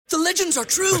The legends are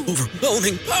true.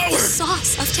 Overwhelming power!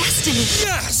 Sauce of destiny.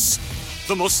 Yes!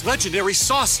 The most legendary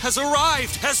sauce has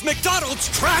arrived as McDonald's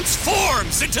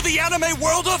transforms into the anime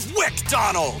world of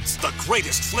WickDonald's. The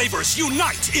greatest flavors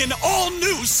unite in all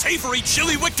new savory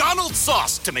chili McDonald's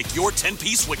sauce to make your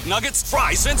 10-piece Wick Nuggets,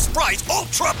 fries, and Sprite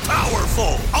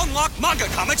ultra-powerful. Unlock manga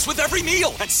comics with every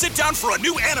meal and sit down for a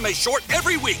new anime short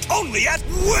every week only at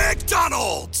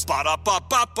WickDonald's.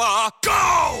 Ba-da-ba-ba-ba,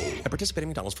 go! And participate in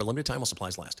McDonald's for a limited time while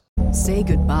supplies last. Say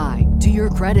goodbye to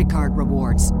your credit card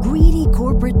rewards. Greedy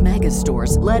corporate mega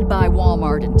stores, led by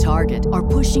Walmart and Target, are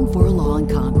pushing for a law in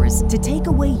Congress to take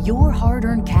away your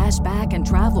hard-earned cash back and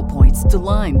travel points to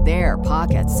line their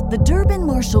pockets. The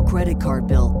Durbin-Marshall credit card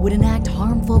bill would enact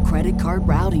harmful credit card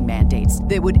routing mandates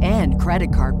that would end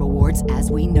credit card rewards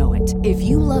as we know it. If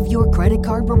you love your credit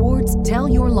card rewards, tell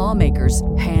your lawmakers,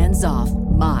 hands off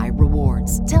my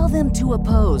rewards. Tell them to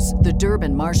oppose the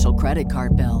Durbin-Marshall credit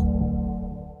card bill.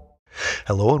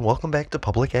 Hello and welcome back to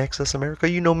Public Access America.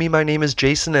 You know me, my name is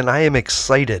Jason, and I am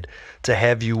excited to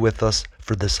have you with us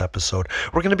for this episode.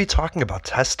 We're going to be talking about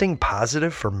testing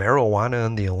positive for marijuana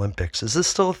in the Olympics. Is this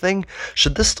still a thing?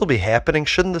 Should this still be happening?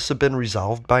 Shouldn't this have been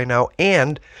resolved by now?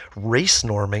 And race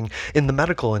norming in the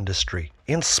medical industry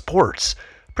and sports.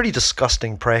 Pretty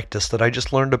disgusting practice that I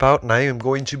just learned about, and I am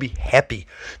going to be happy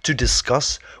to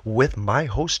discuss with my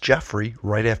host Jeffrey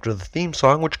right after the theme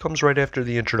song, which comes right after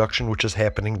the introduction, which is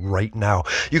happening right now.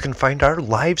 You can find our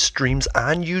live streams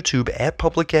on YouTube at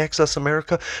Public Access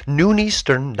America, noon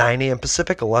Eastern, 9 a.m.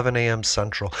 Pacific, 11 a.m.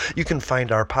 Central. You can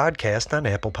find our podcast on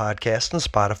Apple Podcasts and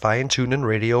Spotify and TuneIn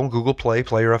Radio and Google Play,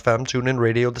 Player FM, TuneIn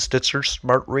Radio, the Stitcher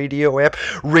Smart Radio app,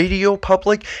 Radio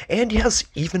Public, and yes,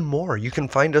 even more. You can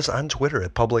find us on Twitter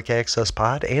at Public Access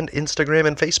Pod and Instagram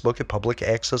and Facebook at Public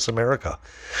Access America.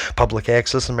 Public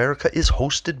Access America is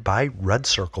hosted by Red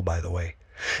Circle, by the way.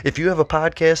 If you have a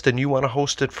podcast and you want to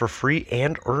host it for free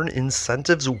and earn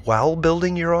incentives while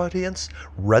building your audience,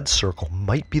 Red Circle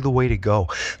might be the way to go.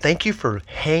 Thank you for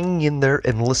hanging in there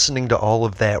and listening to all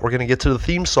of that. We're going to get to the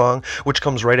theme song, which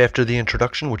comes right after the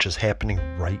introduction, which is happening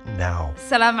right now.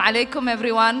 Salam alaikum,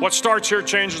 everyone. What starts here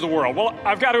changes the world. Well,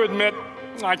 I've got to admit,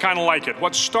 I kind of like it.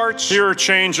 What starts here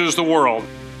changes the world.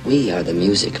 We are the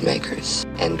music makers,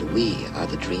 and we are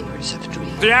the dreamers of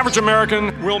dreams. The average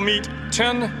American will meet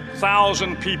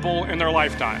 10,000 people in their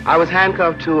lifetime. I was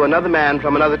handcuffed to another man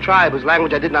from another tribe whose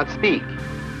language I did not speak.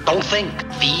 Don't think,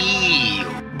 feel.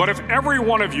 But if every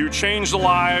one of you changed the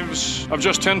lives of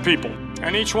just 10 people,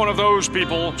 and each one of those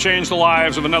people changed the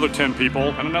lives of another 10 people,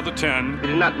 and another 10. We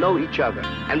did not know each other,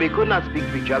 and we could not speak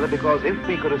to each other because if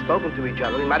we could have spoken to each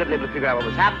other, we might have been able to figure out what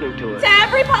was happening to us. To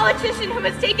every politician who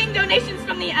was taking donations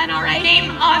from the NRA,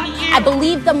 shame on you. I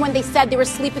believed them when they said they were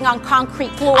sleeping on concrete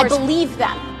floors. I believed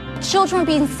them. Children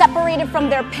being separated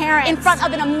from their parents in front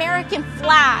of an American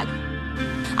flag.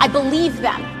 I believe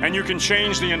them. And you can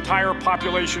change the entire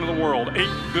population of the world, 8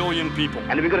 billion people.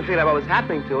 And if we could have figured out what was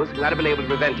happening to us, we might have been able to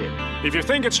prevent it. If you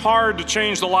think it's hard to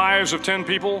change the lives of 10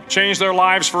 people, change their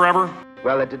lives forever,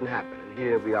 well, that didn't happen, and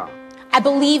here we are. I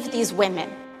believe these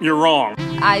women. You're wrong.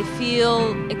 I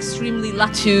feel extremely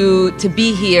lucky to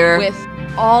be here with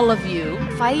all of you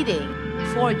fighting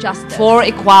for justice, for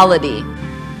equality,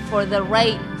 for the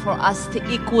right for us to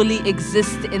equally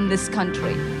exist in this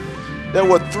country. There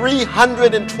were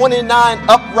 329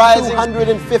 uprisings,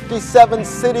 257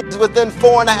 cities within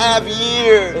 4.5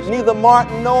 years. And neither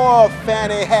Martin nor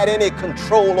Fannie had any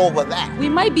control over that. We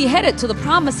might be headed to the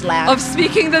promised land of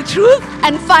speaking the truth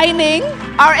and finding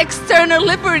our external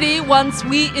liberty once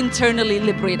we internally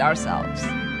liberate ourselves.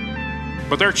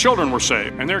 But their children were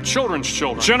saved, and their children's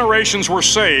children. Generations were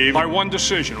saved by one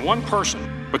decision, one person.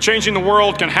 But changing the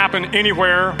world can happen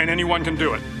anywhere, and anyone can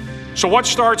do it. So what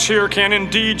starts here can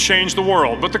indeed change the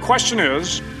world. But the question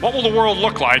is, what will the world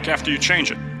look like after you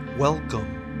change it?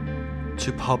 Welcome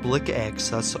to Public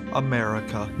Access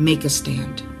America. Make a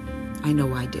stand. I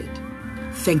know I did.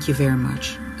 Thank you very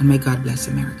much. And may God bless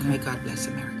America. May God bless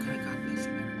America. May God bless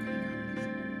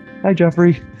America. Hi,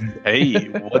 Jeffrey. Hey,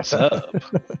 what's up?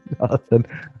 Nothing.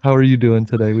 How are you doing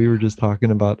today? We were just talking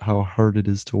about how hard it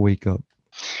is to wake up.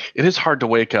 It is hard to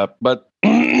wake up, but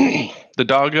the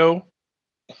doggo,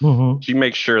 she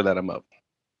makes sure that I'm up.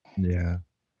 Yeah,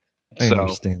 I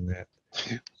understand that.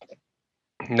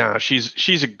 Nah,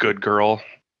 she's a good girl.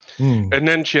 And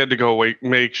then she had to go awake,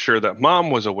 make sure that mom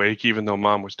was awake, even though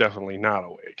mom was definitely not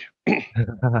awake.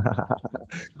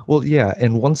 Well, yeah,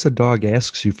 and once a dog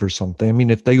asks you for something, I mean,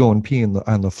 if they go and pee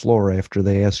on the floor after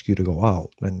they ask you to go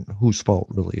out, then whose fault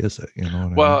really is it? You know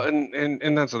what Well, I mean?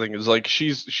 and that's the thing is like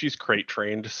she's crate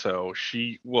trained, so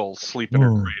she will sleep in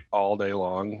her crate all day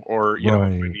long, or if I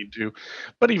need to.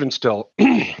 But even still,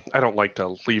 I don't like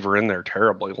to leave her in there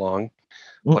terribly long.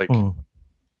 Like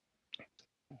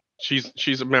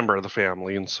she's a member of the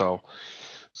family, and so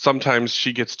sometimes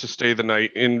she gets to stay the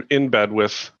night in bed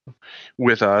with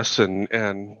us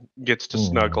and gets to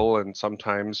snuggle, and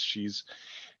sometimes she's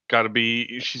got to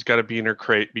be in her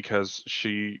crate because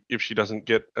if she doesn't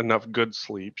get enough good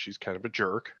sleep, she's kind of a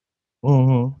jerk.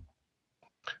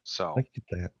 So I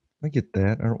get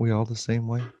that. Aren't we all the same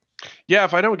way? Yeah,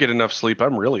 if I don't get enough sleep,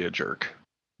 I'm really a jerk.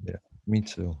 Yeah, me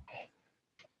too.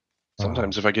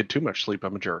 Sometimes if I get too much sleep,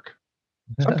 I'm a jerk.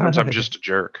 Sometimes I'm just a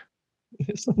jerk.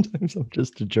 Sometimes I'm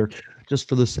just a jerk, just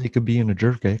for the sake of being a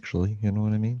jerk, actually. You know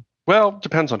what I mean? Well,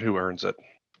 depends on who earns it.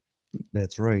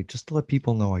 That's right. Just to let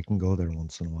people know I can go there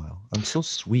once in a while. I'm so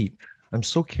sweet. I'm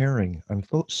so caring. I'm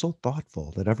so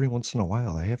thoughtful that every once in a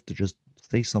while I have to just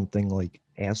say something like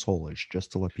asshole-ish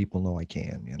just to let people know I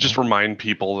can. You know? Just remind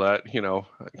people that,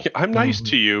 I'm nice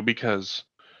to you because,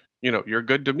 you're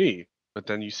good to me. But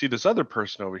then you see this other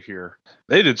person over here,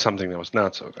 they did something that was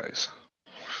not so nice.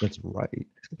 That's right.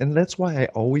 And that's why I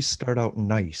always start out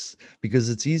nice, because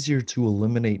it's easier to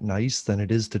eliminate nice than it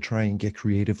is to try and get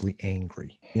creatively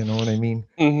angry. You know what I mean?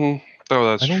 Mm-hmm. Oh,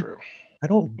 that's true. I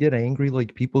don't get angry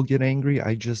like people get angry.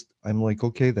 I'm like,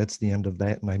 okay, that's the end of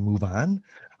that, and I move on.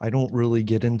 I don't really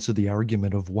get into the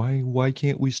argument of why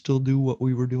can't we still do what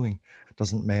we were doing? It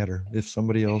doesn't matter. If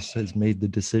somebody else has made the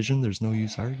decision, there's no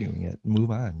use arguing it.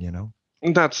 Move on,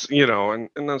 And that's, and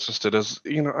that's just it. As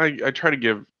I try to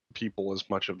give people as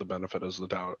much of the benefit as the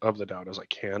doubt as I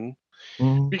can,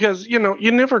 because you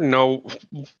never know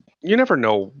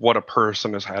what a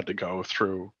person has had to go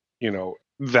through,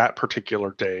 that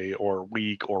particular day or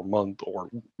week or month or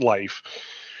life.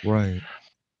 Right.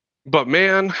 But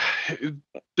man,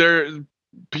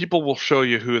 people will show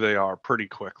you who they are pretty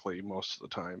quickly most of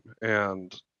the time,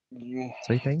 and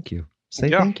say thank you.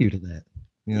 Thank you to that.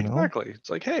 Exactly. It's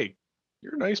like, hey,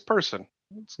 you're a nice person.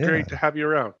 It's great to have you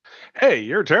around. Hey,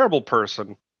 you're a terrible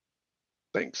person.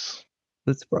 Thanks.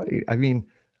 That's right. I mean,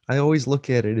 I always look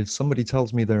at it, if somebody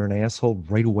tells me they're an asshole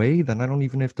right away, then I don't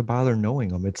even have to bother knowing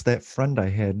them. It's that friend I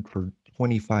had for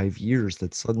 25 years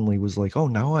that suddenly was like, oh,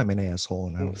 now I'm an asshole.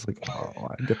 And I was like, oh,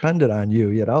 I depended on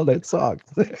you, that sucks.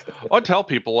 I tell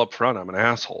people up front I'm an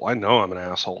asshole. I know I'm an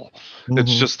asshole.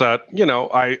 It's just that,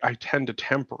 I tend to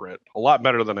temper it a lot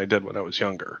better than I did when I was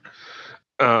younger.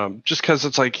 Just because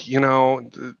it's like,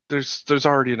 there's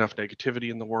already enough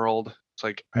negativity in the world. It's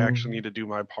like I actually need to do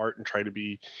my part and try to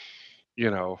be,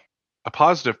 a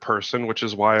positive person, which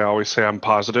is why I always say I'm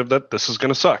positive that this is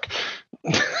going to suck.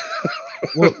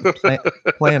 Well,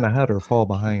 plan ahead or fall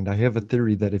behind. I have a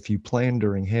theory that if you plan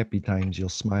during happy times, you'll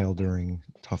smile during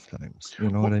tough times. You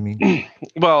know what I mean?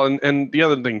 Well, and the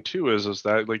other thing too is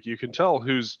that like you can tell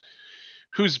who's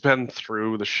been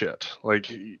through the shit.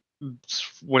 Like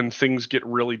when things get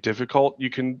really difficult,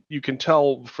 you can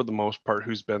tell for the most part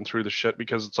who's been through the shit,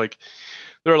 because it's like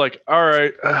they're like, all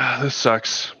right, this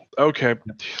sucks. Okay,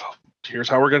 here's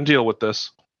how we're gonna deal with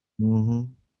this. And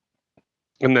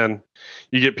then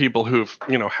you get people who've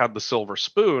had the silver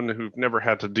spoon, who've never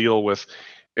had to deal with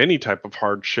any type of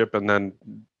hardship, and then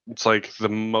it's like the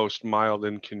most mild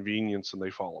inconvenience and they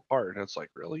fall apart. And it's like,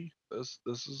 really, this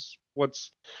is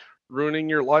what's ruining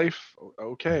your life?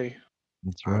 Okay.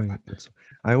 That's right.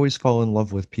 I always fall in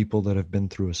love with people that have been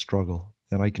through a struggle,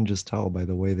 and I can just tell by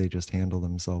the way they just handle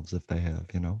themselves if they have.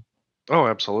 Oh,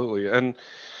 absolutely. And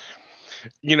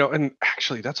and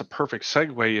actually that's a perfect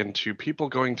segue into people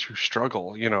going through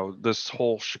struggle. This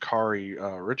whole Sha'Carri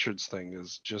Richards thing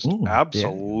is just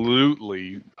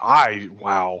absolutely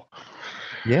wow.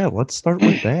 Yeah, let's start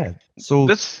with that. So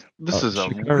this is a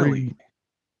really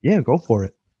go for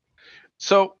it.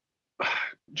 So,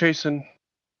 Jason,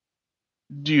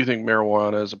 do you think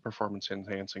marijuana is a performance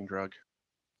enhancing drug?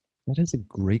 That is a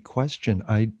great question.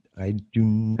 I do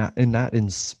not, and not in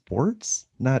sports,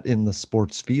 not in the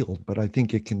sports field, but I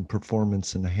think it can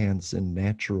performance enhance in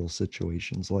natural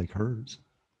situations like hers.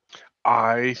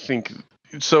 I think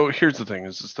so. Here's the thing: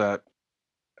 is that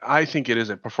I think it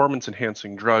is a performance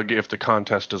enhancing drug if the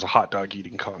contest is a hot dog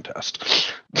eating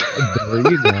contest. There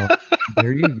you go.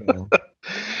 There you go.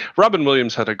 Robin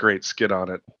Williams had a great skit on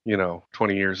it,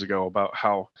 20 years ago about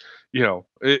how,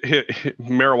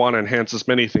 marijuana enhances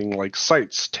many things like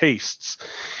sights, tastes,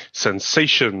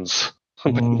 sensations,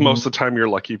 Most of the time, you're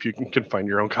lucky if you can find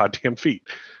your own goddamn feet.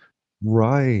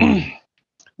 Right.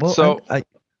 Well, So-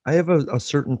 I have a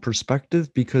certain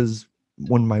perspective because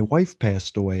when my wife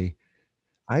passed away,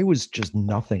 I was just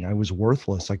nothing. I was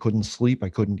worthless. I couldn't sleep. I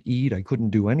couldn't eat. I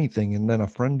couldn't do anything. And then a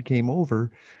friend came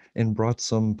over and brought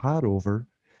some pot over,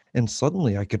 and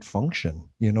suddenly I could function.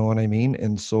 You know what I mean?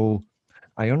 And so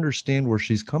I understand where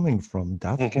she's coming from.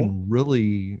 Death can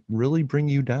really, really bring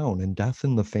you down, and death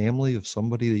in the family of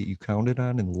somebody that you counted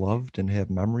on and loved and have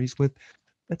memories with,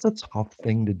 that's a tough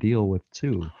thing to deal with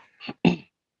too.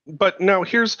 But now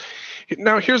here's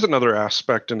another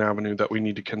aspect and avenue that we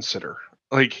need to consider.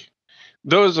 Like,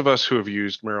 those of us who have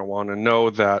used marijuana know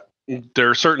that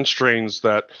there are certain strains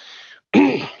that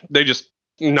they just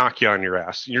knock you on your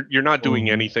ass. You're not doing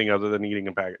anything other than eating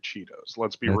a bag of Cheetos.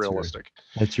 Let's be realistic.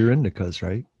 That's your indicas,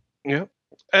 right? Yeah.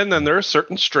 And then there are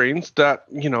certain strains that,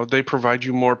 they provide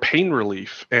you more pain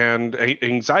relief and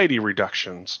anxiety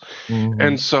reductions.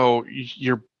 And so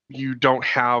you don't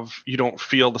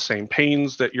feel the same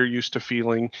pains that you're used to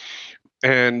feeling,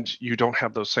 and you don't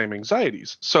have those same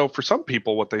anxieties. So for some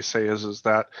people, what they say is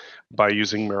that by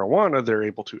using marijuana, they're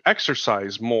able to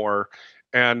exercise more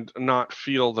and not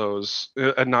feel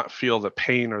the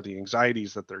pain or the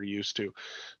anxieties that they're used to.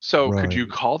 So could you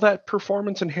call that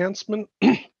performance enhancement?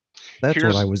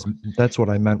 That's what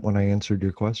I meant when I answered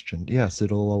your question. Yes,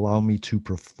 it'll allow me to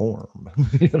perform.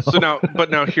 So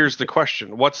now here's the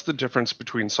question. What's the difference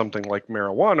between something like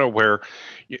marijuana, where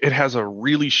it has a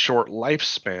really short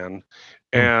lifespan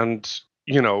and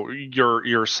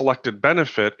your selected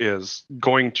benefit is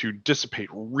going to dissipate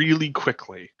really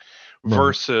quickly,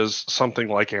 versus something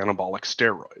like anabolic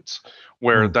steroids,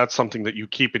 where that's something that you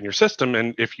keep in your system,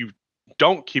 and if you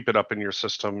don't keep it up in your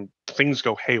system, things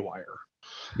go haywire.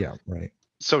 Yeah, right.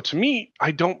 So to me, I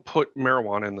don't put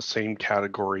marijuana in the same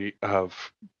category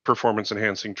of performance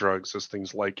enhancing drugs as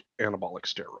things like anabolic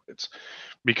steroids,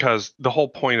 because the whole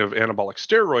point of anabolic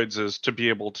steroids is to be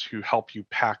able to help you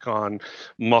pack on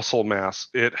muscle mass.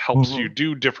 It helps you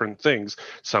do different things.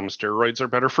 Some steroids are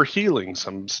better for healing.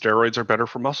 Some steroids are better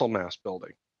for muscle mass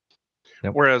building.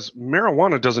 Yep. Whereas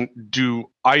marijuana doesn't do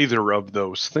either of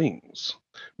those things.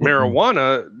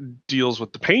 Marijuana deals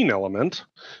with the pain element,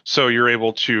 so you're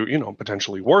able to,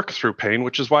 potentially work through pain,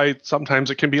 which is why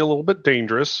sometimes it can be a little bit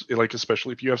dangerous, like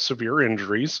especially if you have severe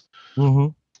injuries.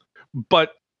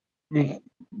 But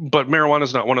marijuana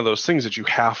is not one of those things that you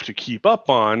have to keep up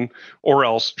on, or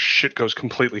else shit goes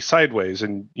completely sideways.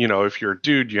 And if you're a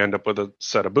dude, you end up with a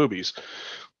set of boobies.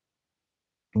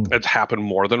 It's happened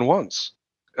more than once.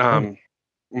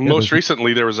 Most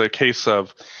recently, there was a case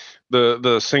of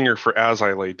the singer for As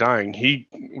I Lay Dying. He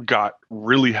got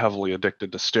really heavily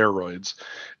addicted to steroids,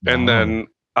 and then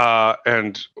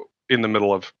and in the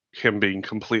middle of him being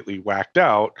completely whacked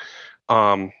out,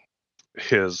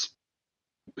 his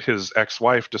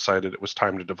ex-wife decided it was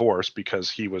time to divorce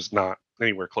because he was not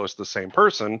anywhere close to the same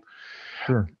person.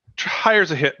 Sure.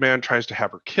 Hires a hitman, tries to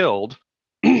have her killed.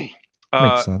 Makes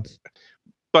sense.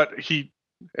 But he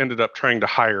ended up trying to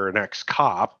hire an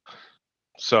ex-cop,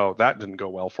 so that didn't go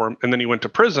well for him. And then he went to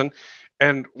prison,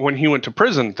 and when he went to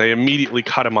prison, they immediately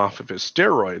cut him off of his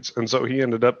steroids, and so he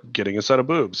ended up getting a set of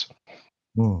boobs.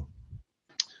 On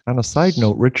a side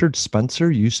note, Richard Spencer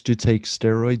used to take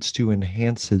steroids to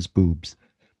enhance his boobs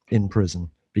in prison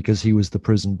because he was the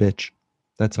prison bitch.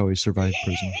 That's how he survived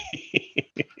prison.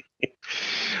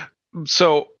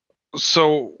 So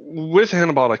with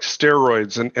anabolic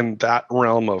steroids and that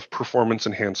realm of performance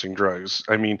enhancing drugs,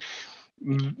 I mean,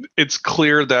 it's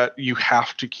clear that you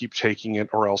have to keep taking it,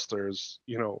 or else there's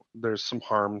some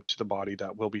harm to the body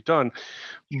that will be done.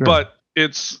 Sure. But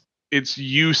its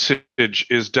usage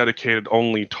is dedicated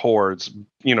only towards,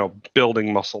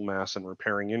 building muscle mass and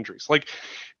repairing injuries. Like,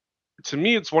 to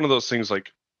me, it's one of those things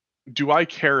like, do I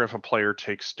care if a player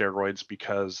takes steroids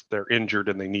because they're injured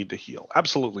and they need to heal?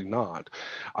 Absolutely not.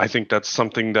 I think that's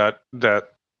something that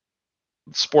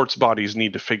sports bodies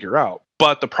need to figure out.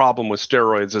 But the problem with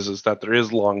steroids is that there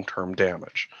is long-term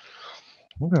damage.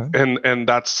 Okay. And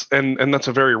that's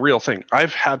a very real thing.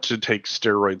 I've had to take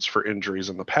steroids for injuries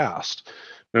in the past.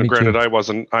 Now, granted, I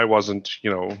wasn't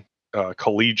a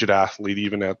collegiate athlete,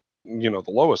 even at the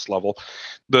lowest level.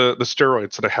 The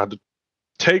steroids that I had to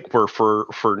take were for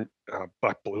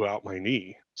I blew out my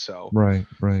knee. So right.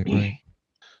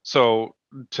 So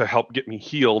to help get me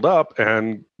healed up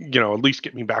and at least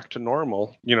get me back to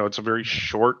normal, it's a very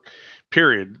short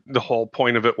period. The whole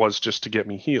point of it was just to get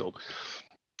me healed.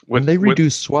 When they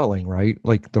reduce swelling, right?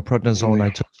 Like the prednisone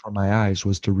I took for my eyes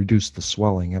was to reduce the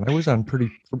swelling, and I was on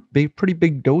pretty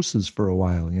big doses for a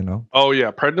while. Oh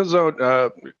yeah,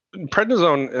 prednisone.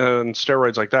 prednisone and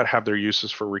steroids like that have their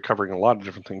uses for recovering a lot of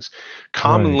different things.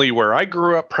 Commonly, where I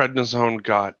grew up, prednisone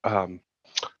got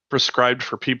prescribed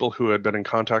for people who had been in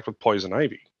contact with poison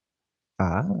ivy.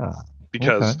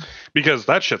 Because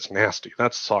that shit's nasty.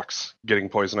 That sucks, getting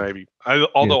poison ivy.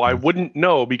 Although I wouldn't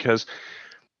know, because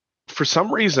for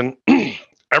some reason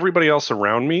everybody else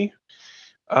around me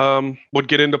would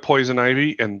get into poison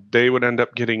ivy, and they would end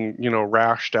up getting,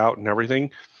 rashed out and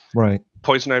everything. Right.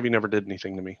 Poison ivy never did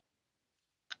anything to me.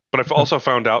 But I've also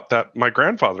found out that my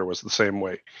grandfather was the same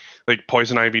way. Like,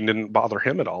 poison ivy didn't bother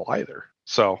him at all either.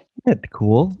 So that's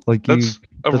cool. Like, that's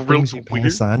a real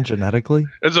pass on genetically.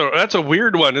 That's a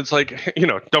weird one. It's like,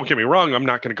 don't get me wrong, I'm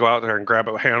not going to go out there and grab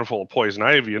a handful of poison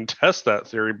ivy and test that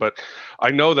theory, but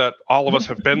I know that all of us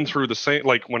have been through the same.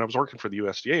 Like, when I was working for the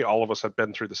USDA, all of us have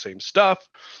been through the same stuff.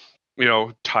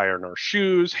 Tying our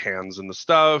shoes, hands in the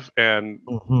stuff, and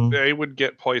they would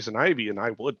get poison ivy, and I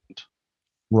wouldn't.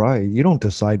 Right. You don't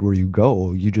decide where you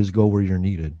go. You just go where you're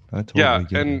needed. I totally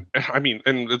get it. I mean,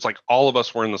 and it's like all of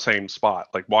us were in the same spot,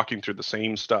 like walking through the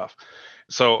same stuff.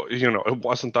 So, it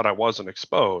wasn't that I wasn't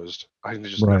exposed. I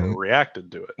just never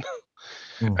reacted to it.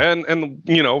 And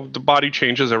the body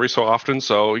changes every so often.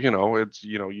 So, it's,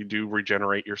 you do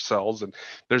regenerate your cells, and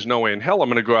there's no way in hell I'm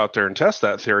going to go out there and test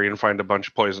that theory and find a bunch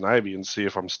of poison ivy and see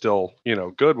if I'm still,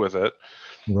 good with it.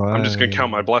 Right. I'm just going to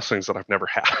count my blessings that I've never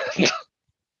had.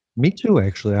 Me too,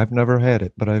 actually. I've never had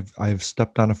it, but I've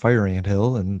stepped on a fire ant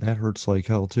hill, and that hurts like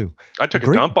hell too. I took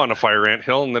a dump on a fire ant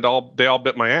hill, and they all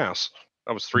bit my ass.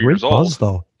 I was 3 years old. Buzz,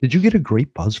 though. Did you get a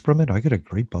great buzz from it? I got a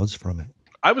great buzz from it.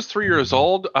 I was 3 years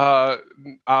old.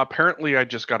 Apparently, I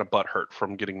just got a butt hurt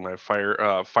from getting my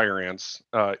fire ants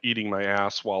eating my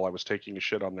ass while I was taking a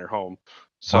shit on their home.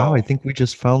 So, wow, I think we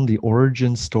just found the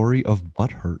origin story of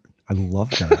butt hurt. I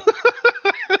love that.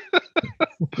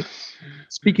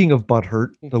 Speaking of butt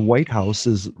hurt, the White House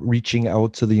is reaching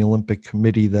out to the Olympic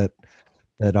Committee that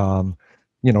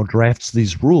drafts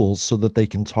these rules so that they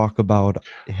can talk about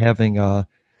having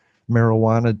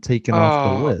marijuana taken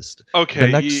off the list.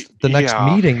 Okay. The next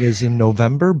meeting is in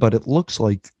November, but it looks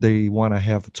like they want to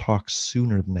have a talk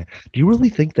sooner than that. Do you really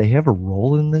think they have a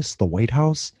role in this, the White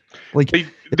House? Like,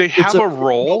 they have a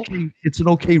role. It's an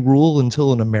okay rule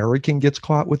until an American gets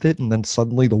caught with it, and then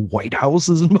suddenly the White House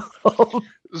is involved.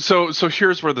 So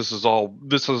here's where this is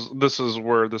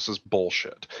where this is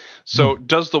bullshit. So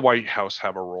does the White House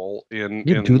have a role in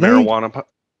marijuana?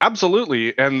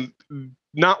 Absolutely, and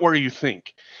not where you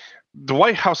think. The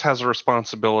White House has a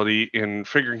responsibility in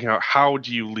figuring out how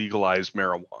do you legalize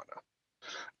marijuana.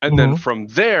 And then from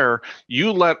there,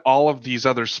 you let all of these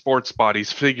other sports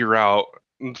bodies figure out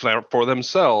for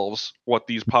themselves what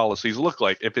these policies look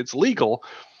like. If it's legal,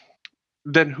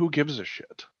 then who gives a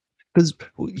shit? Because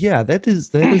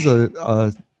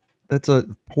that's a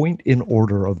point in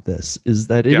order of this, is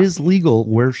that it is legal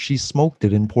where she smoked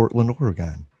it in Portland,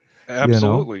 Oregon.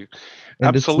 Absolutely.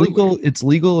 And Absolutely. it's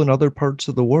legal in other parts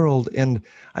of the world. And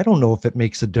I don't know if it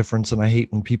makes a difference, and I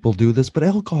hate when people do this, but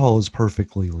alcohol is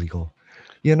perfectly legal.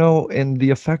 And the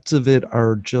effects of it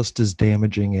are just as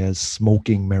damaging as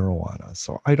smoking marijuana.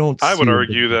 So I would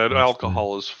argue that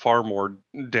alcohol is far more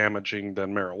damaging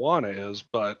than marijuana is,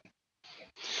 but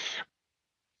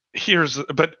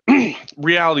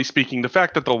reality speaking, the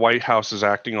fact that the White House is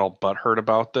acting all butthurt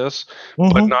about this,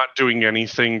 but not doing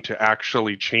anything to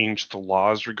actually change the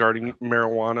laws regarding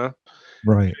marijuana.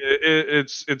 Right.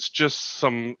 It's just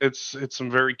some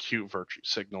very cute virtue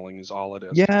signaling is all it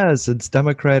is. Yes, it's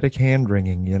Democratic hand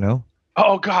wringing,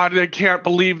 Oh God, I can't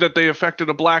believe that they affected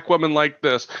a black woman like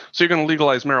this. So you're going to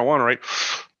legalize marijuana, right?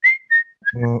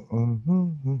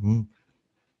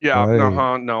 Yeah,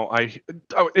 right. No,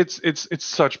 it's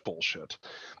such bullshit.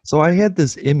 So I had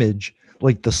this image,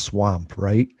 like the swamp,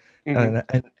 right? And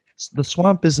the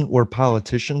swamp isn't where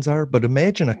politicians are, but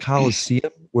imagine a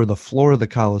coliseum where the floor of the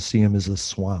coliseum is a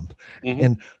swamp,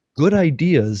 and good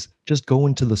ideas just go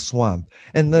into the swamp,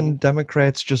 and then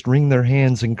Democrats just wring their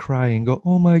hands and cry and go,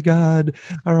 "Oh my God,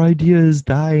 our idea is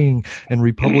dying," and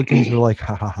Republicans are like,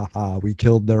 "Ha ha ha ha, we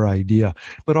killed their idea."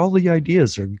 But all the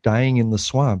ideas are dying in the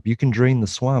swamp. You can drain the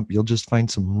swamp, you'll just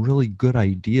find some really good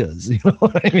ideas. You know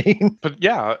what I mean? But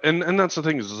yeah, and that's the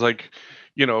thing is like,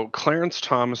 Clarence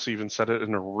Thomas even said it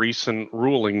in a recent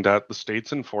ruling that the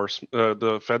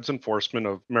the Fed's enforcement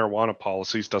of marijuana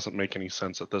policies doesn't make any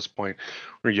sense at this point,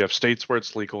 where you have states where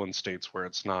it's legal and states where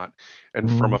it's not.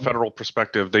 And from a federal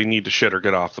perspective, they need to shit or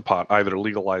get off the pot, either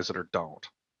legalize it or don't.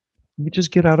 You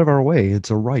just get out of our way.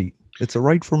 It's a right. It's a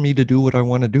right for me to do what I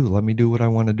want to do. Let me do what I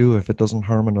want to do if it doesn't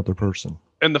harm another person.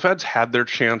 And the feds had their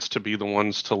chance to be the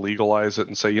ones to legalize it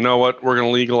and say, you know what, we're going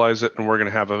to legalize it, and we're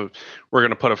going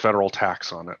to put a federal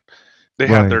tax on it. They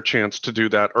had their chance to do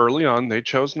that early on. They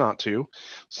chose not to.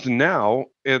 So now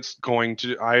it's going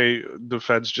to, the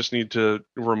feds just need to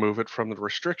remove it from the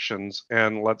restrictions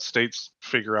and let states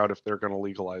figure out if they're going to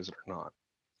legalize it or not.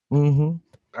 Mm-hmm.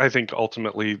 I think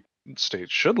ultimately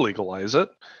states should legalize it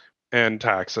and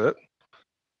tax it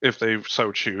if they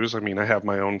so choose. I mean, I have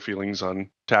my own feelings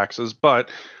on taxes, but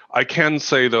I can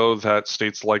say, though, that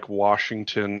states like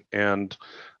Washington and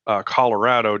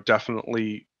Colorado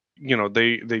definitely,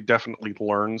 they definitely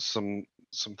learned some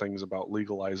things about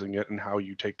legalizing it and how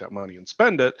you take that money and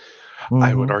spend it. Mm-hmm.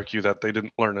 I would argue that they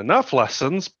didn't learn enough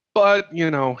lessons, but,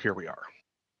 here we are.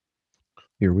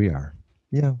 Here we are.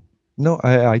 Yeah. No,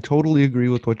 I totally agree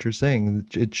with what you're saying.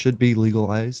 It should be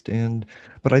legalized,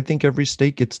 but I think every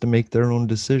state gets to make their own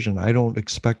decision. I don't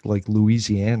expect like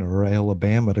Louisiana or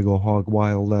Alabama to go hog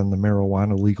wild on the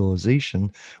marijuana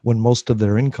legalization when most of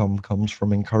their income comes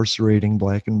from incarcerating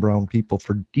Black and brown people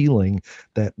for dealing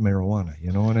that marijuana.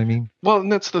 You know what I mean? Well,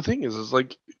 and that's the thing is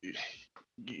like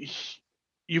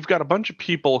you've got a bunch of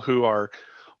people who are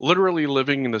literally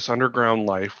living in this underground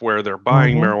life where they're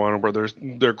buying marijuana, where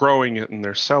they're growing it and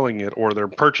they're selling it, or they're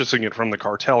purchasing it from the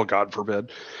cartel, God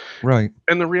forbid. Right.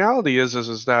 And the reality is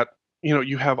that,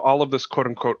 you have all of this quote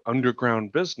unquote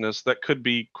underground business that could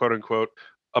be quote unquote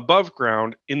above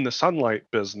ground in the sunlight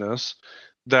business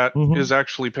that is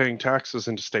actually paying taxes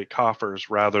into state coffers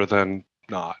rather than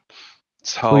not.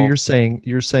 So you're saying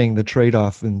the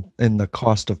trade-off in the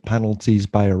cost of penalties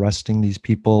by arresting these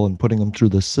people and putting them through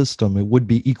the system, it would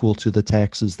be equal to the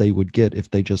taxes they would get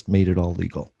if they just made it all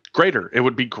legal. Greater. It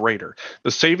would be greater.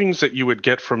 The savings that you would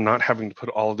get from not having to put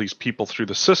all of these people through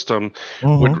the system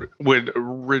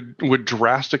would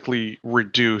drastically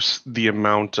reduce the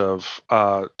amount of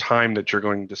time that you're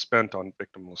going to spend on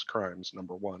victimless crimes,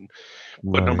 number one.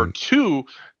 But number two,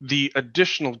 the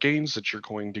additional gains that you're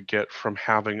going to get from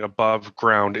having above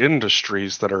ground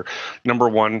industries that are, number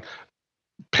one,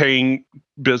 paying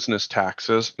business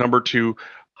taxes, number two,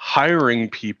 hiring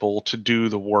people to do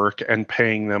the work and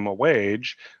paying them a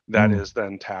wage that is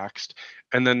then taxed.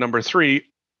 And then number three,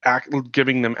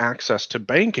 giving them access to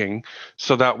banking.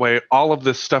 So that way, all of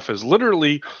this stuff is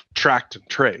literally tracked and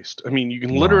traced. I mean, you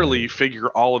can literally figure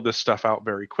all of this stuff out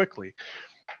very quickly.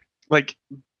 Like,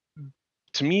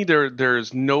 to me,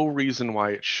 there's no reason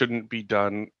why it shouldn't be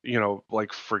done.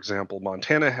 Like, for example,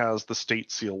 Montana has the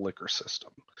state seal liquor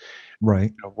system.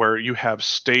 Right. Where you have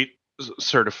state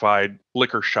certified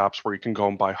liquor shops where you can go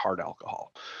and buy hard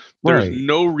alcohol. There's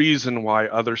no reason why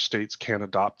other states can't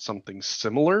adopt something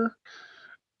similar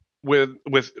with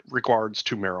regards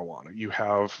to marijuana. You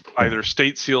have either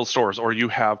state seal stores or you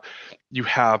have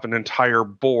an entire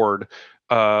board.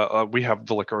 We have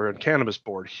the Liquor and Cannabis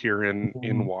Board here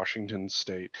in Washington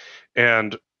State,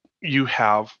 and you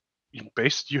have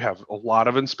a lot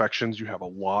of inspections, you have a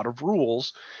lot of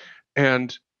rules,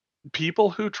 and people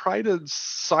who try to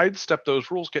sidestep those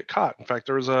rules get caught. In fact,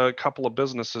 there was a couple of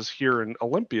businesses here in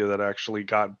Olympia that actually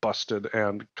got busted,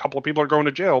 and a couple of people are going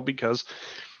to jail because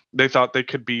they thought they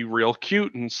could be real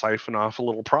cute and siphon off a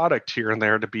little product here and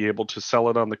there to be able to sell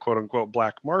it on the quote unquote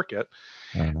black market,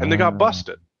 and they got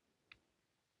busted.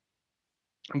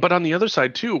 But on the other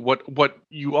side too, what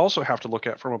you also have to look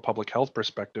at from a public health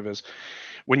perspective is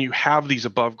when you have these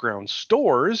above ground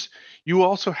stores, you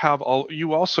also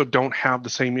don't have the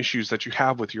same issues that you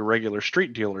have with your regular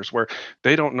street dealers, where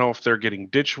they don't know if they're getting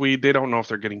ditchweed, they don't know if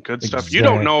they're getting good stuff. You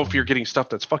don't know if you're getting stuff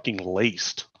that's fucking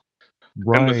laced.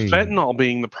 Right. And with fentanyl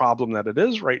being the problem that it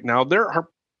is right now, there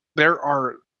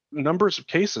are numbers of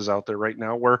cases out there right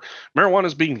now where marijuana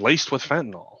is being laced with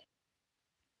fentanyl.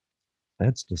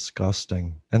 That's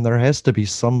disgusting. And there has to be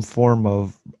some form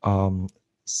of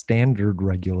standard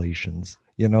regulations.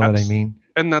 You know what I mean?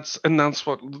 And that's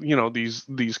what, these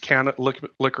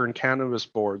liquor and cannabis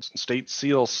boards and state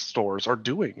seal stores are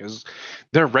doing, is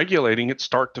they're regulating it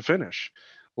start to finish.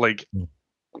 Like,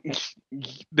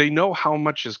 they know how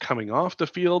much is coming off the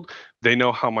field. They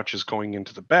know how much is going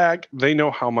into the bag. They know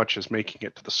how much is making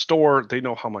it to the store. They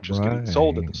know how much is getting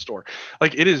sold at the store.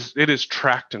 Like, it is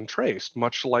tracked and traced,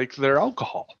 much like their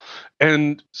alcohol.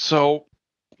 And so,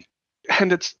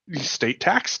 and it's state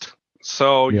taxed.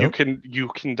 So you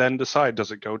can then decide,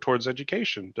 does it go towards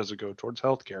education? Does it go towards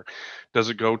healthcare? Does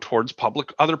it go towards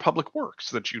other public works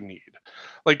that you need?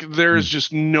 Like, there's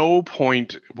just no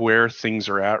point where things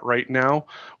are at right now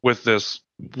with this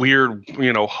weird,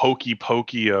 hokey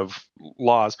pokey of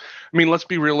laws. I mean, let's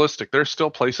be realistic. There's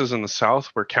still places in the South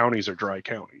where counties are dry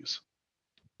counties,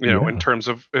 in terms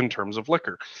of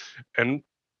liquor. And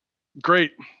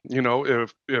great,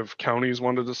 if counties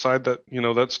want to decide that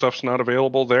that stuff's not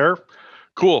available there,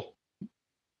 cool,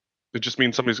 It just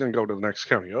means somebody's going to go to the next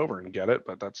county over and get it,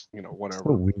 but that's, whatever.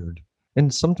 So weird.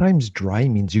 And sometimes dry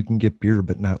means you can get beer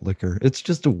but not liquor. It's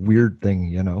just a weird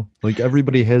thing, Like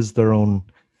everybody has their own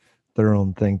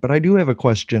thing. But I do have a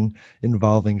question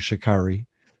involving Sha'Carri.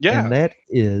 Yeah. And that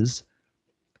is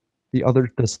the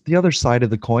other side of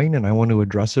the coin, and I want to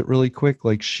address it really quick.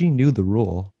 Like, she knew the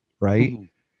rule, right? Mhm.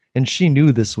 And she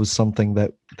knew this was something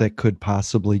that could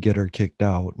possibly get her kicked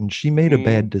out, and she made a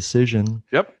bad decision.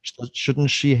 Yep. Shouldn't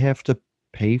she have to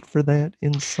pay for that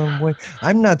in some way?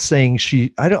 I'm not saying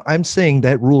I'm saying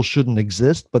that rule shouldn't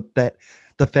exist, but that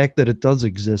the fact that it does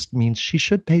exist means she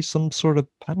should pay some sort of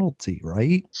penalty,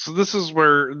 right? So this is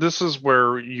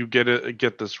where you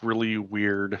get this really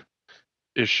weird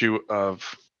issue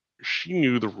of she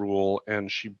knew the rule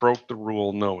and she broke the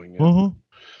rule knowing it.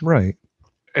 Mm-hmm. Right.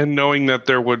 And knowing that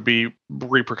there would be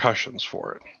repercussions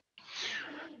for it.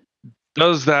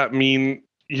 Does that mean,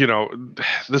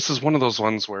 this is one of those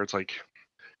ones where it's like,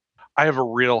 I have a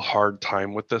real hard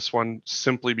time with this one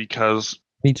simply because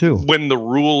me too. When the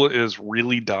rule is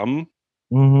really dumb,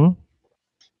 mm-hmm.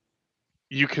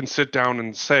 you can sit down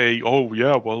and say, oh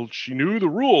yeah, well, she knew the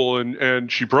rule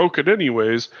and she broke it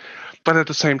anyways. But at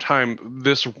the same time,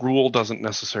 this rule doesn't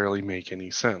necessarily make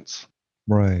any sense.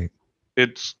 Right.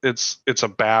 It's a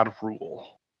bad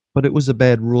rule. But it was a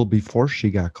bad rule before she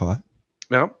got caught.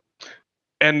 Yeah.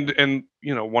 And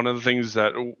one of the things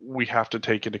that we have to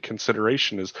take into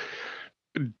consideration is,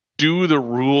 do the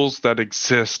rules that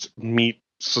exist meet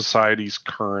society's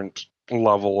current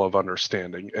level of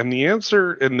understanding? And the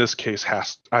answer in this case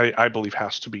I believe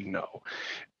has to be no.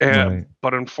 Right.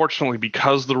 But unfortunately,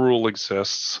 because the rule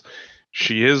exists,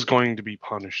 she is going to be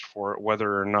punished for it,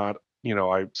 whether or not,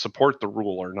 I support the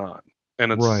rule or not.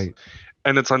 And it's right.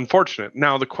 And it's unfortunate.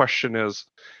 Now the question is,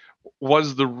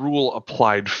 was the rule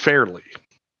applied fairly?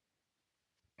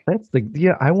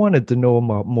 I wanted to know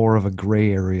about more of a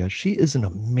gray area. She is an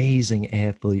amazing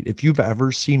athlete. If you've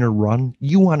ever seen her run,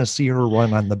 you want to see her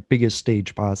run on the biggest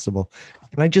stage possible.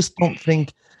 And I just don't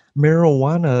think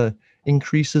marijuana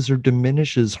increases or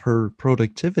diminishes her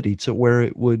productivity to where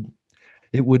it would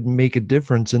make a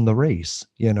difference in the race.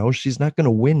 She's not going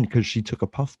to win because she took a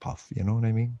puff. You know what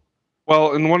I mean?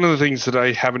 Well, and one of the things that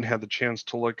I haven't had the chance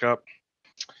to look up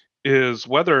is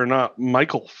whether or not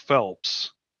Michael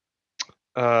Phelps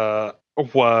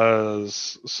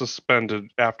was suspended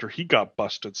after he got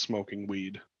busted smoking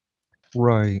weed.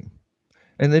 Right.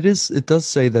 And it does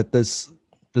say that this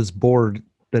board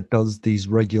that does these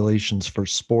regulations for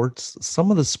sports, some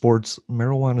of the sports,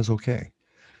 marijuana is okay.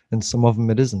 And some of them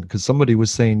it isn't, because somebody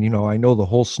was saying, I know the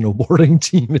whole snowboarding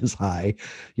team is high,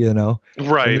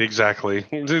 Right, exactly.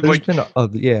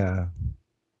 Yeah.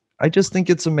 I just think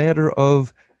it's a matter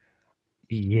of,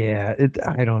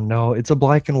 I don't know. It's a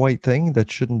black and white thing that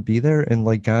shouldn't be there. And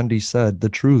like Gandhi said, the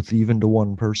truth, even to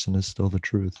one person, is still the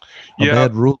truth. A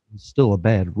bad rule is still a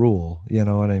bad rule. You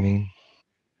know what I mean?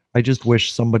 I just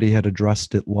wish somebody had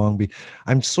addressed it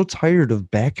I'm so tired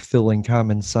of backfilling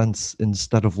common sense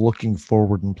instead of looking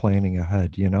forward and planning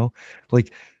ahead,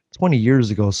 Like 20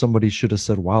 years ago, somebody should have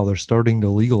said, wow, they're starting to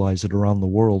legalize it around the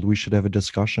world. We should have a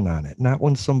discussion on it. Not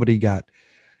when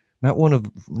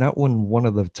one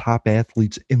of the top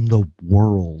athletes in the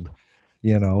world,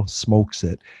 smokes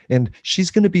it. And she's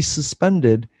going to be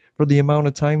suspended for the amount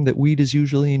of time that weed is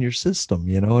usually in your system.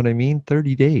 You know what I mean?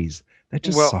 30 days. That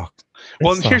just sucked.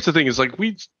 And here's the thing: is like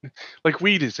weed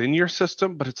is in your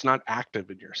system, but it's not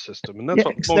active in your system, and that's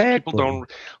what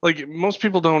most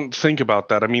people don't think about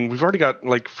that. I mean, we've already got,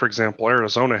 like, for example,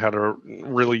 Arizona had a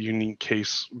really unique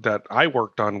case that I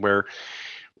worked on where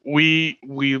we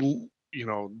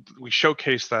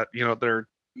showcase that there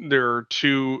are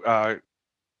two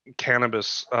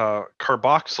cannabis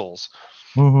carboxyls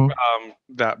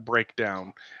that break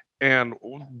down. And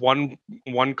one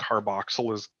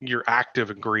carboxyl is your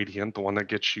active ingredient, the one that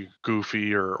gets you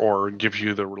goofy or gives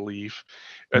you the relief.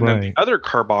 And then the other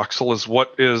carboxyl is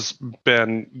what is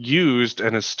been used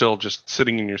and is still just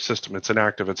sitting in your system. It's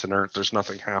inactive, it's inert, there's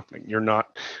nothing happening. You're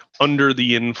not under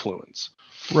the influence.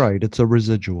 Right, it's a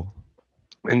residual.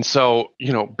 And so,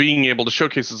 being able to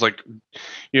showcase is like,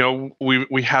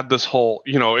 we had this whole,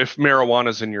 if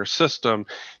marijuana's in your system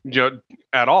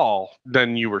at all,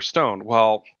 then you were stoned.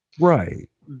 Well, right.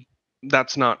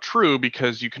 That's not true,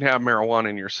 because you can have marijuana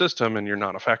in your system and you're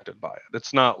not affected by it.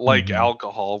 It's not like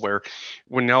alcohol, where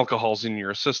when alcohol's in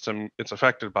your system, it's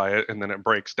affected by it and then it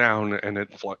breaks down and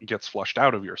it gets flushed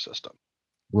out of your system.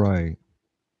 Right.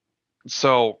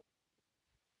 So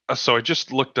I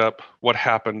just looked up what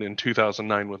happened in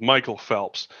 2009 with Michael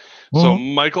Phelps. So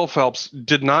Michael Phelps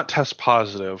did not test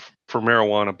positive for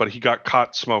marijuana, but he got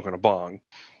caught smoking a bong.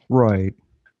 Right.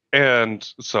 And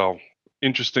so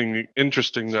interesting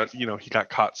that, you know, he got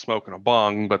caught smoking a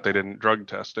bong, but they didn't drug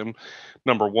test him.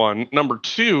 Number one. Number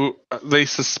two, they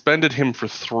suspended him for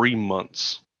 3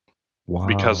 months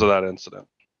because of that incident.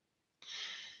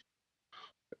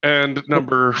 And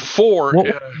number four,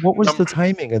 what was the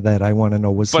timing of that? I want to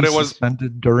know. Was he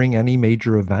suspended during any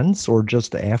major events or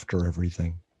just after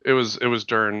everything? It was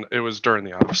during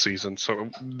the off season.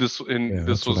 So this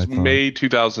was May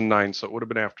 2009. So it would have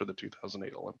been after the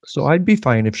 2008 Olympics. So I'd be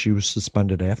fine if she was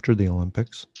suspended after the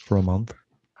Olympics for a month.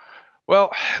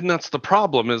 Well, and that's the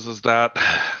problem is that,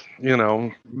 you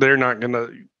know, they're not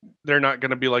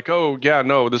gonna be like, oh yeah,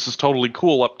 no, this is totally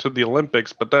cool up to the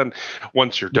Olympics, but then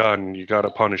once you're done, you got to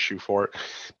punish you for it.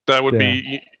 That would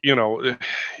be, you know,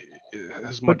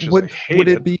 as much as I hate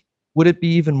it. Would it be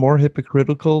even more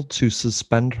hypocritical to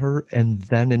suspend her and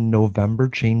then in November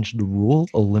change the rule,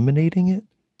 eliminating it?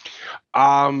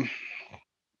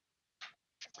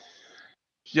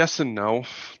 Yes and no.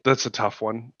 That's a tough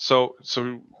one. So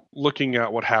looking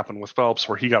at what happened with Phelps,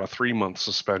 where he got a 3-month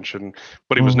suspension,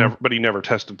 but he never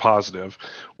tested positive.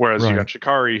 Whereas you got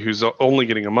Sha'Carri, who's only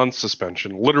getting a month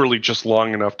suspension, literally just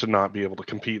long enough to not be able to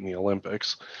compete in the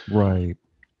Olympics. Right.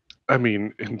 I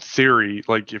mean, in theory,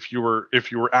 like if you were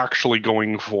actually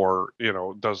going for, you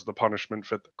know, does the punishment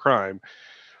fit the crime?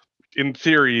 In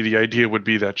theory, the idea would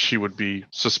be that she would be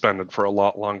suspended for a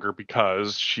lot longer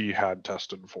because she had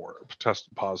tested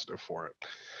positive for it.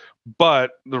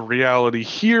 But the reality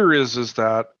here is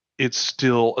that it's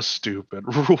still a stupid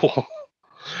rule.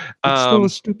 It's still a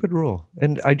stupid rule.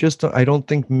 And I don't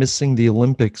think missing the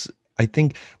Olympics, I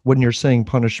think when you're saying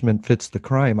punishment fits the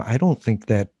crime, I don't think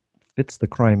that fits the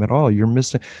crime at all. You're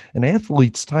missing an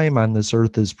athlete's time on this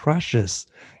earth is precious,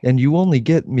 and you only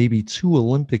get maybe 2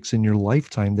 Olympics in your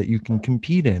lifetime that you can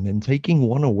compete in, and taking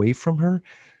one away from her,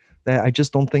 that I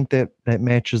just don't think that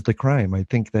matches the crime. I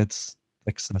think that's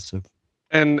excessive.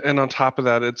 And on top of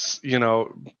that, it's, you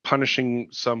know, punishing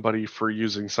somebody for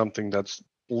using something that's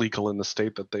legal in the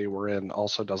state that they were in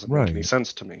also doesn't make any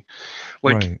sense to me.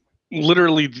 Like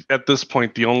literally at this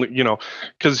point, the only, you know,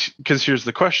 because here's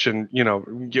the question, you know,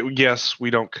 yes,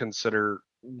 we don't consider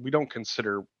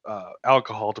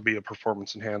alcohol to be a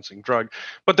performance enhancing drug,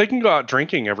 but they can go out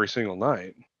drinking every single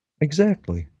night.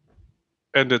 Exactly.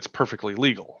 And it's perfectly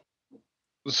legal.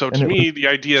 So to me, the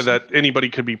idea that anybody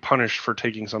could be punished for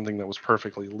taking something that was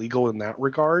perfectly legal in that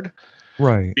regard,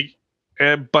 right?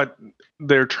 But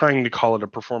they're trying to call it a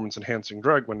performance-enhancing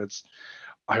drug when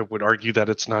I would argue that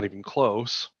it's not even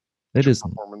close. It isn't a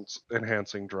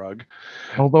performance-enhancing drug.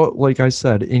 Although, like I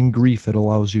said, in grief, it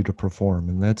allows you to perform,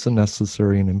 and that's a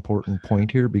necessary and important point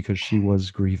here because she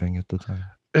was grieving at the time.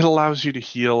 It allows you to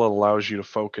heal. It allows you to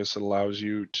focus. It allows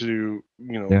you to,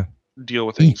 you know, deal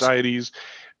with anxieties.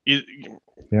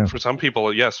 For some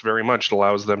people, yes, very much it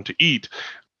allows them to eat,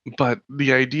 but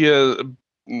the idea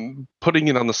putting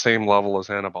it on the same level as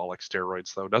anabolic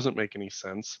steroids though doesn't make any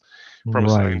sense from a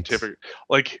scientific,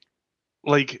 like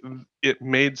it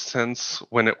made sense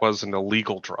when it was an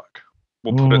illegal drug.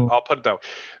 I'll put it that way.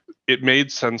 It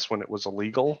made sense when it was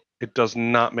illegal. It does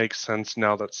not make sense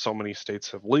now that so many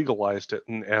states have legalized it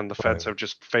and the feds have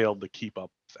just failed to keep up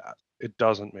with that. It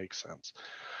doesn't make sense.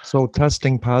 So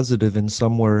testing positive in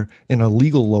somewhere in a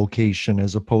legal location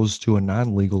as opposed to a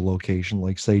non-legal location,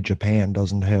 like say Japan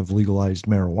doesn't have legalized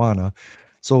marijuana.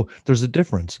 So there's a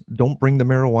difference. Don't bring the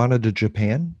marijuana to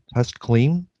Japan. Test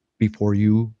clean before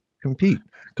you compete.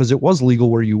 Because it was legal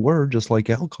where you were, just like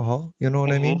alcohol, you know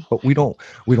what I mean? But we don't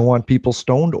want people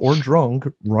stoned or drunk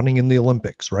running in the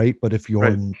Olympics, right? But if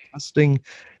you're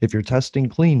testing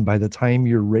clean by the time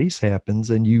your race happens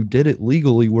and you did it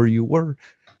legally where you were,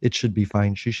 it should be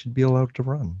fine. She should be allowed to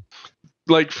run.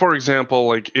 Like, for example,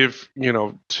 like if, you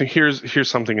know, here's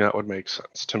something that would make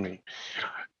sense to me.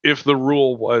 If the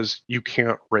rule was you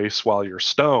can't race while you're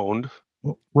stoned.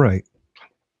 Right.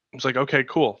 It's like, okay,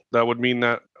 cool. That would mean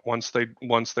that once they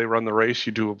run the race,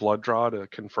 you do a blood draw to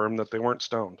confirm that they weren't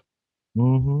stoned.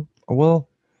 Well,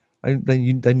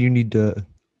 then you need to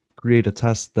create a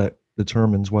test that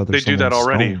determines whether they do that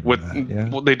already with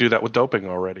well, they do that with doping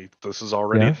already. This is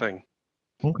already a thing.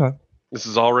 Okay. This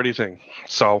is already a thing.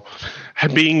 So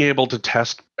being able to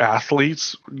test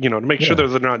athletes, you know, to make sure that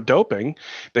they're not doping,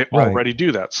 they already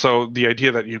do that. So the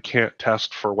idea that you can't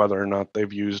test for whether or not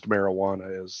they've used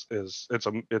marijuana is it's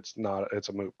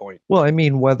a moot point. Well, I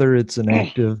mean, whether it's an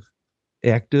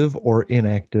active or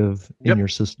inactive in your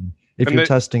system. If you're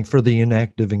testing for the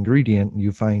inactive ingredient,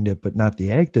 you find it, but not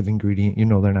the active ingredient, you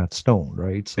know they're not stoned,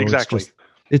 right? So exactly.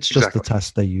 It's just the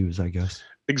test they use, I guess.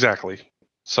 Exactly.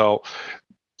 So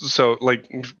So like,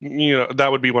 that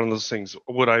would be one of those things.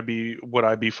 Would I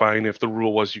be fine if the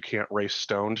rule was you can't race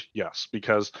stoned? Yes,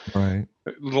 because Right.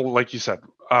 like you said,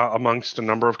 amongst a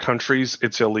number of countries,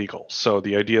 it's illegal. So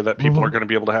the idea that people are going to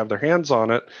be able to have their hands on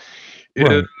it,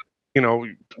 Right.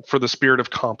 for the spirit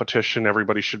of competition,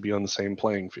 everybody should be on the same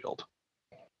playing field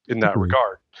in that Agreed.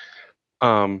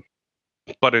 regard.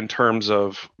 But in terms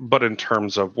of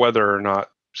whether or not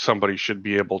somebody should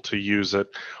be able to use it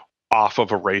off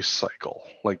of a race cycle,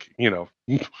 like,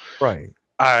 Right.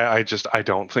 I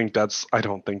don't think that's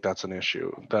an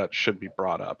issue that should be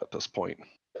brought up at this point.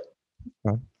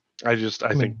 Okay. I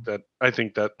think that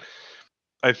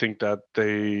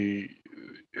they,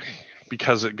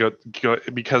 because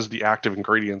because the active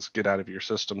ingredients get out of your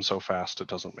system so fast, it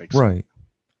doesn't make sense. Right.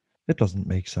 It doesn't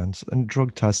make sense. And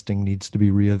drug testing needs to be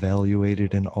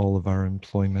reevaluated in all of our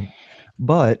employment.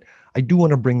 But I do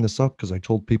want to bring this up because I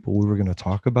told people we were going to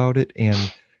talk about it.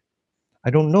 And I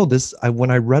don't know this.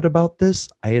 When I read about this,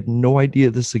 I had no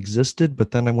idea this existed.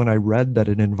 But then when I read that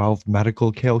it involved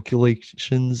medical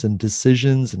calculations and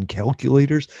decisions and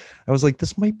calculators, I was like,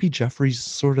 this might be Jeffrey's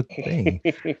sort of thing.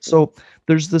 So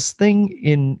there's this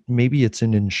thing maybe it's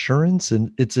in insurance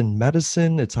and it's in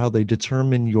medicine. It's how they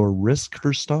determine your risk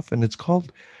for stuff. And it's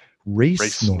called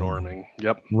race norming.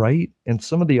 Yep. Right. And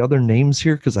some of the other names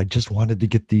here, because I just wanted to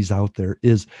get these out there,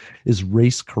 is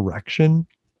race correction,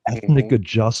 ethnic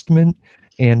adjustment,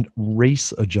 and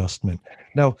race adjustment.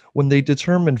 Now, when they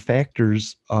determine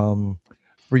factors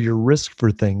for your risk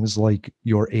for things like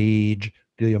your age,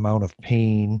 the amount of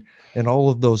pain, and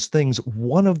all of those things,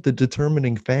 one of the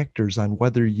determining factors on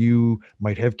whether you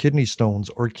might have kidney stones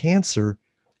or cancer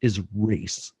is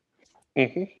race.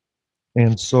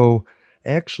 And so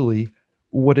actually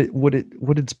what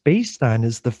it's based on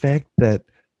is the fact that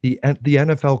the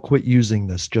NFL quit using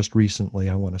this just recently,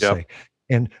 I want to say.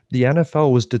 And the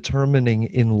NFL was determining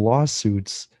in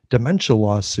lawsuits, dementia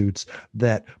lawsuits,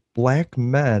 that Black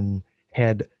men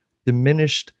had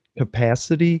diminished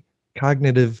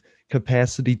cognitive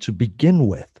capacity to begin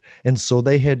with. And so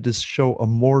they had to show a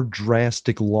more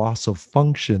drastic loss of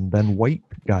function than white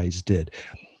guys did.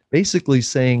 Basically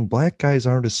saying Black guys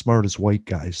aren't as smart as white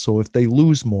guys. So if they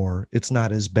lose more, it's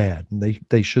not as bad. And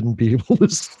they shouldn't be able to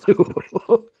sue.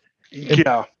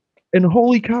 And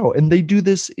holy cow, and they do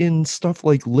this in stuff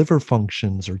like liver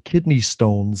functions or kidney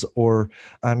stones or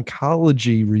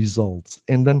oncology results.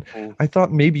 And then I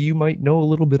thought maybe you might know a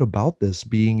little bit about this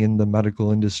being in the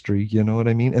medical industry, you know what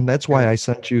I mean? And that's why I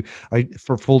sent you,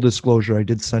 for full disclosure, I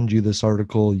did send you this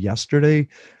article yesterday,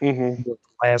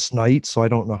 last night, so I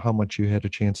don't know how much you had a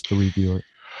chance to review it.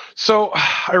 So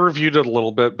I reviewed it a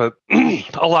little bit, but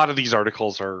a lot of these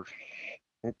articles are,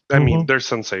 I mean, they're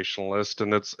sensationalist,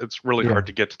 and it's really hard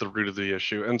to get to the root of the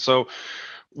issue. And so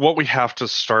what we have to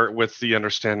start with the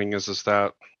understanding is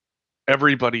that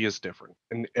everybody is different,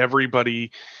 and everybody,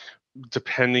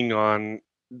 depending on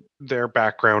their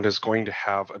background, is going to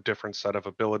have a different set of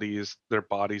abilities. Their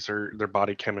body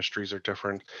chemistries are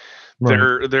different.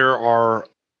 Right. There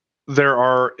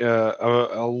are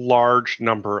a large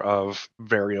number of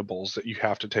variables that you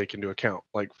have to take into account.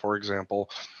 Like, for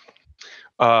example,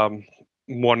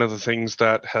 one of the things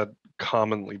that had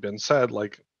commonly been said,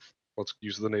 like, let's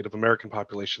use the Native American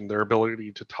population, their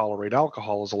ability to tolerate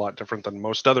alcohol is a lot different than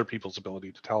most other people's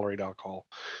ability to tolerate alcohol,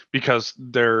 because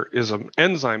there is an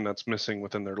enzyme that's missing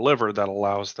within their liver that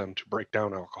allows them to break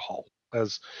down alcohol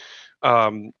as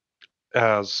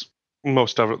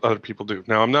most other people do.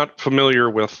 Now, I'm not familiar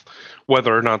with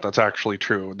whether or not that's actually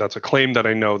true. That's a claim that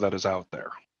I know that is out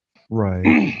there.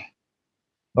 Right.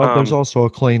 There's also a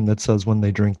claim that says when they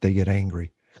drink, they get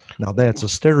angry. Now, that's a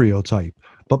stereotype.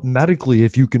 But medically,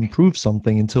 if you can prove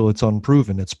something until it's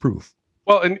unproven, it's proof.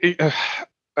 Well, and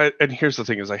here's the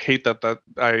thing: is I hate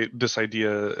this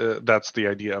idea. That's the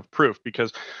idea of proof,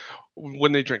 because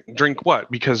when they drink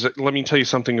what? Because let me tell you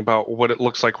something about what it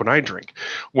looks like when I drink.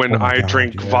 When I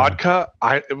drink vodka,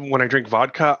 I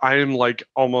am like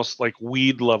almost like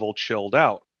weed level chilled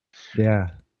out. Yeah.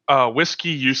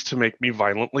 Whiskey used to make me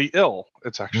violently ill.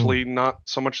 It's actually not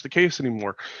so much the case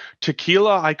anymore.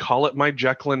 Tequila, I call it my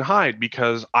Jekyll and Hyde,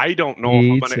 because I don't know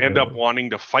if I'm going to end up wanting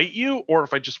to fight you or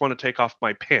if I just want to take off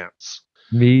my pants.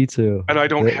 Me too. And I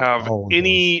don't have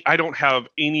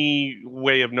any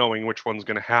way of knowing which one's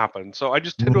going to happen. So I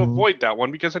just tend to avoid that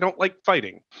one because I don't like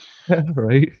fighting.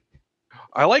 Right.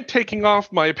 I like taking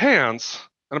off my pants,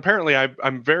 and apparently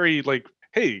I'm very like,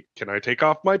 hey, can I take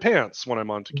off my pants when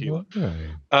I'm on tequila?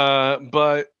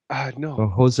 But no. Well,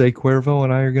 Jose Cuervo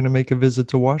and I are going to make a visit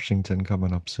to Washington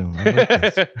coming up soon.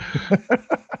 I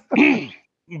like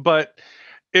But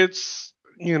it's,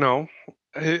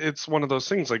 it's one of those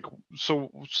things like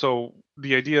so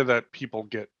the idea that people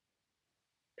get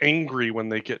angry when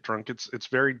they get drunk, it's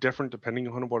very different depending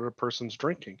on what a person's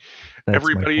drinking. That's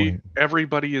my point.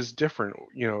 Everybody is different.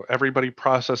 Everybody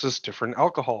processes different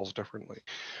alcohols differently.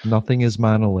 Nothing is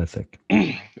monolithic.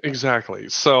 Exactly.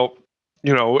 So,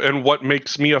 and what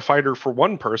makes me a fighter for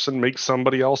one person makes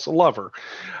somebody else a lover.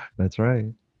 That's right.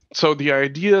 So the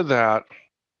idea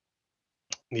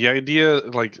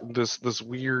like this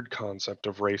weird concept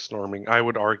of race norming, I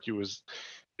would argue is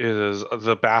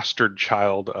the bastard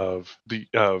child of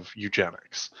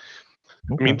eugenics.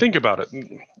 Okay. I mean, think about it.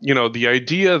 The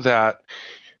idea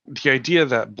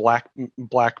that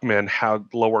black men had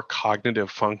lower cognitive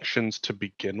functions to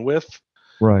begin with.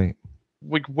 Right.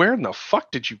 Like, where in the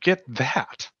fuck did you get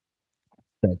that?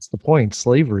 That's the point.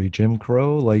 Slavery, Jim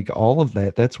Crow, like all of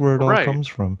that. That's where it all comes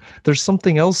from. There's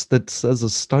something else that says, a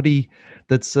study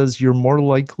that says you're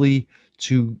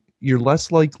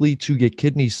less likely to get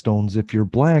kidney stones if you're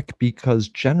black, because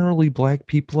generally black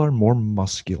people are more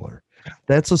muscular.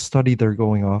 That's a study they're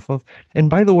going off of.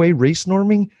 And by the way, race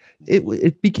norming,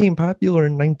 it became popular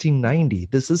in 1990.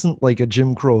 This isn't like a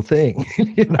Jim Crow thing.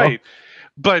 Right.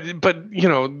 But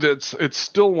it's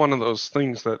still one of those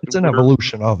things that it's an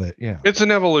evolution of it. Yeah, it's an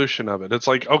evolution of it. It's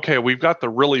like, okay, we've got the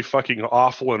really fucking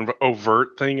awful and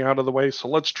overt thing out of the way, so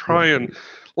let's try and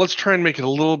make it a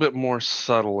little bit more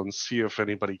subtle and see if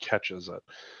anybody catches it.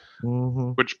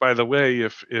 Mm-hmm. Which, by the way,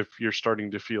 if you're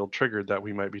starting to feel triggered that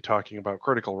we might be talking about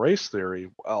critical race theory,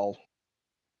 well,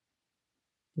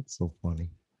 it's so funny.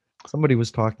 Somebody was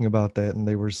talking about that, and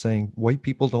they were saying white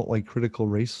people don't like critical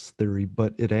race theory,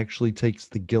 but it actually takes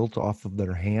the guilt off of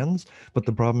their hands. But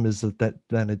the problem is that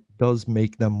then it does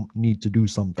make them need to do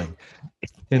something.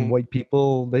 And white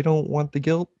people, they don't want the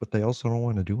guilt, but they also don't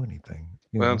want to do anything.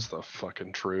 That's the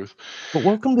fucking truth. But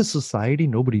welcome to society,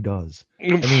 nobody does. I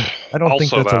mean, I don't think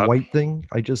that's a white thing.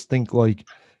 I just think, like,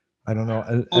 I don't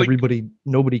know.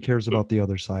 Nobody cares about the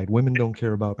other side. Women don't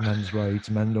care about men's rights.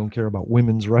 Men don't care about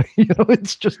women's rights.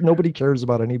 It's just nobody cares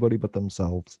about anybody but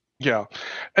themselves. Yeah,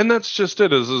 and that's just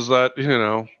it. Is that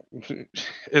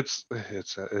it's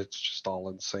just all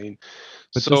insane.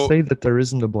 But to say that there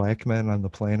isn't a black man on the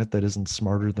planet that isn't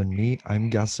smarter than me,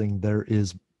 I'm guessing there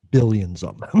is billions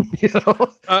of them.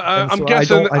 I'm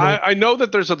guessing. I know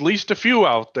that there's at least a few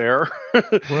out there.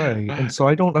 Right, and so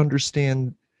I don't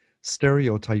understand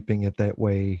stereotyping it that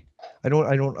way. I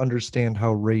don't understand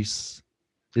how race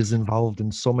is involved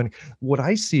in so many. What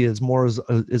I see is more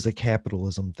as a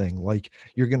capitalism thing. Like,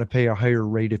 you're going to pay a higher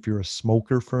rate if you're a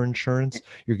smoker for insurance.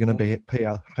 You're going to pay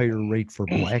a higher rate for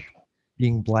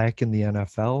being black in the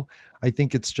NFL. I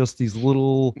think it's just these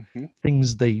little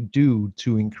things they do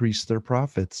to increase their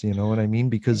profits. You know what I mean?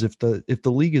 Because if the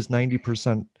league is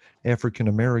 90% African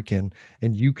American,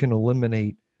 and you can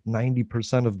eliminate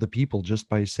 90% of the people just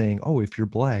by saying, oh, if you're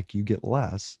black, you get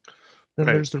less, then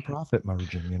there's their profit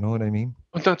margin. You know what I mean?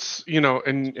 But that's,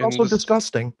 and also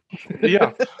disgusting.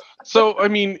 Yeah. So, I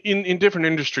mean, in different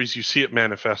industries, you see it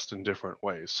manifest in different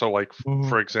ways. So, like,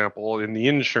 for example, in the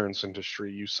insurance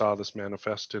industry, you saw this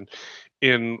manifest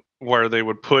in where they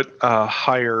would put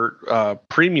higher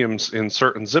premiums in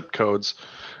certain zip codes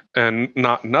and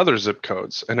not in other zip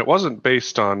codes. And it wasn't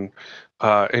based on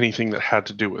anything that had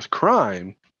to do with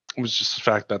crime. It was just the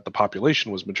fact that the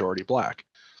population was majority black.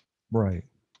 Right.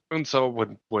 And so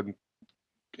when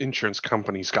insurance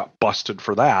companies got busted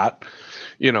for that,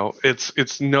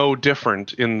 it's no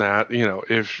different in that,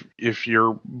 if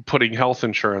you're putting health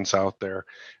insurance out there,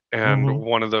 and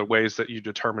one of the ways that you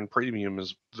determine premium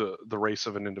is the race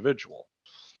of an individual.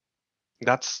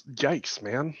 That's yikes,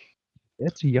 man.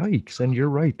 That's yikes. And you're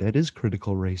right. That is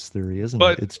critical race theory, isn't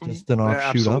it? It's just an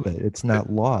offshoot of it. It's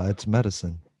not law, it's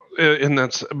medicine. And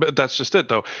that's just it,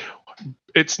 though.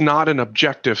 It's not an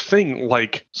objective thing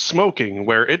like smoking,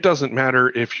 where it doesn't matter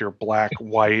if you're black,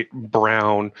 white,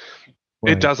 brown.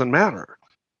 Right. It doesn't matter.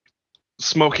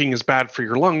 Smoking is bad for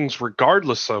your lungs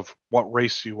regardless of what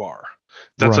race you are.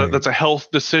 That's a health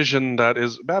decision that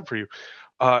is bad for you.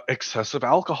 Excessive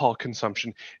alcohol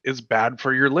consumption is bad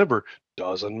for your liver.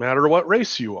 Doesn't matter what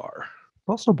race you are.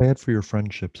 Also bad for your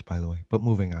friendships, by the way. But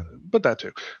moving on. But that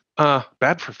too.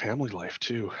 Bad for family life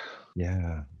too.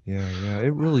 Yeah.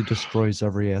 It really destroys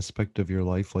every aspect of your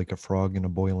life, like a frog in a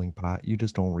boiling pot. You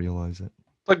just don't realize it.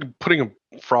 Like putting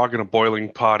a frog in a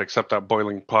boiling pot, except that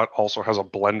boiling pot also has a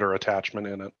blender attachment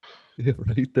in it. Yeah,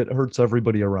 right. That hurts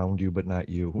everybody around you, but not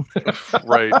you.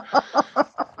 Right.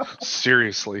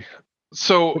 Seriously.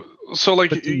 So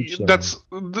like that's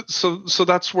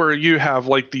that's where you have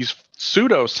like these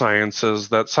pseudosciences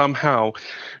that somehow,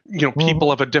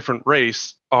 people of a different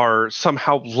race are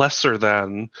somehow lesser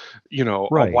than, a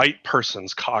white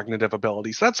person's cognitive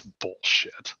abilities. That's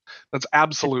bullshit. That's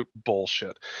absolute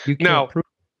bullshit. You can't prove.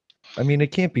 I mean,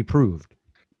 it can't be proved.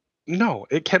 No,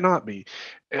 it cannot be,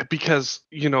 because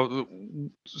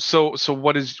so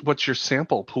what's your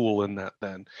sample pool in that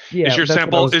then? Yeah, is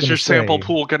your sample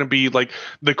pool going to be like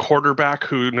the quarterback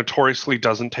who notoriously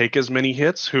doesn't take as many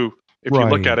hits, who, if you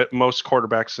look at it, most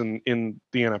quarterbacks in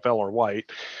the NFL are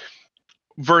white,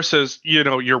 versus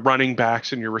your running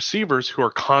backs and your receivers who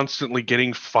are constantly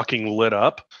getting fucking lit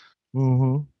up?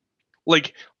 Mm-hmm.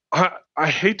 Like, I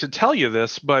hate to tell you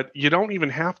this, but you don't even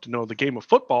have to know the game of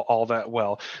football all that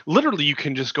well. Literally, you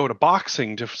can just go to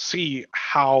boxing to see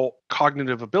how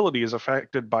cognitive ability is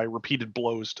affected by repeated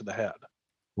blows to the head.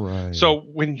 Right. So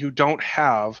when you don't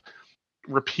have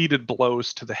repeated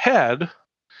blows to the head,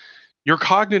 your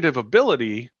cognitive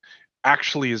ability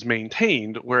actually is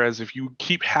maintained. Whereas if you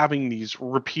keep having these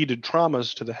repeated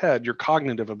traumas to the head, your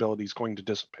cognitive ability is going to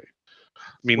dissipate.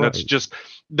 I mean,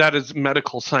 that is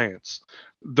medical science.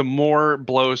 The more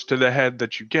blows to the head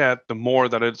that you get, the more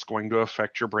that it's going to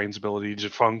affect your brain's ability to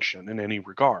function in any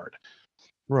regard.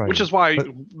 Right. Which is why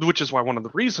one of the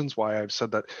reasons why I've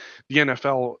said that the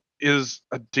NFL is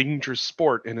a dangerous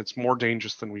sport, and it's more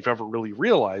dangerous than we've ever really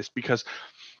realized, because,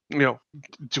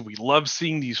 do we love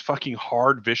seeing these fucking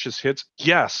hard, vicious hits?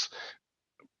 Yes.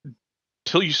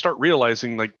 Till you start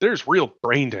realizing, like, there's real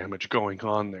brain damage going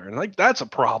on there. And, like, that's a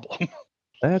problem.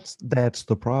 That's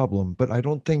the problem. But I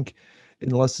don't think,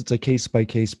 unless it's a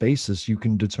case-by-case basis, you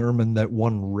can determine that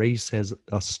one race has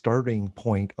a starting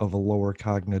point of a lower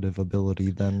cognitive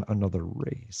ability than another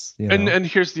race. And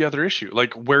here's the other issue.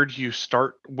 Like, where do you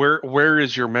start? Where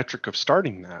is your metric of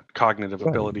starting that cognitive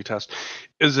ability test?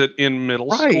 Is it in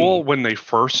middle school when they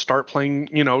first start playing,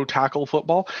 tackle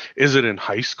football? Is it in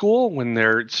high school when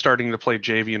they're starting to play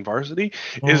JV and varsity?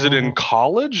 Is it in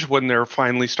college when they're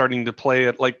finally starting to play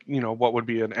at, like, what would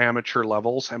be an amateur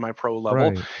level, semi-pro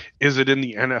level? Right. Is it in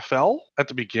the NFL at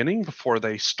the beginning before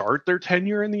they start their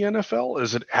tenure in the NFL?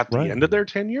 Is it at the end of their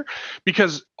tenure?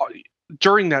 Because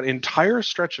during that entire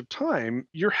stretch of time,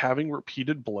 you're having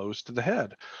repeated blows to the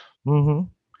head. Mm-hmm.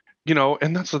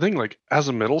 And that's the thing, like, as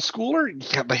a middle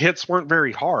schooler, the hits weren't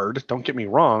very hard, don't get me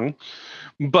wrong,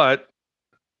 but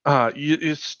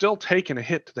it's still taking a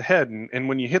hit to the head, and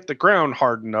when you hit the ground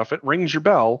hard enough, it rings your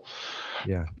bell.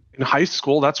 Yeah. In high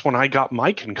school, that's when I got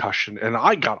my concussion, and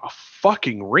I got a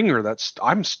fucking ringer that's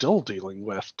I'm still dealing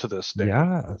with to this day.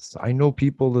 Yes, I know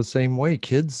people the same way,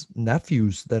 kids,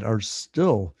 nephews that are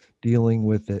still dealing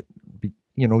with it,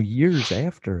 years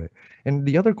after it. And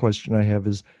the other question I have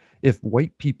is, if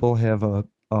white people have a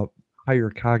higher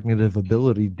cognitive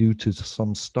ability due to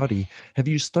some study, have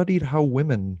you studied how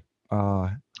women,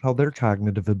 how their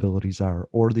cognitive abilities are,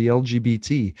 or the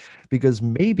LGBT? Because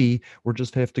maybe we're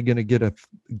just gonna get a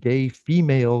gay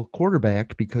female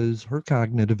quarterback because her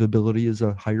cognitive ability is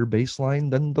a higher baseline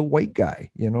than the white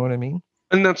guy. You know what I mean?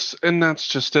 And that's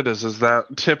just it. Is that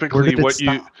typically what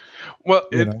you? Well,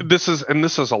 this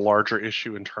is a larger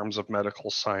issue in terms of medical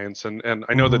science, and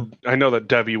I know that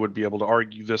Devi would be able to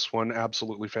argue this one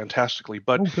absolutely fantastically.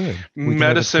 But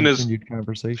medicine is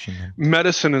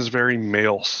very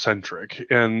male centric,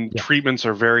 and treatments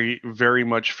are very, very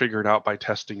much figured out by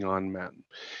testing on men.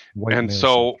 And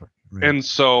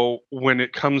so when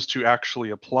it comes to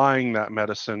actually applying that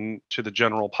medicine to the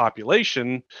general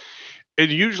population, it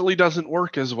usually doesn't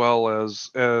work as well as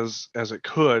it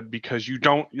could, because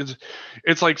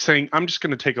it's like saying, I'm just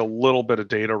going to take a little bit of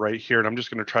data right here and I'm just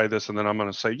going to try this, and then I'm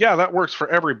going to say, yeah, that works for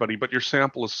everybody, but your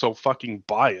sample is so fucking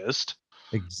biased.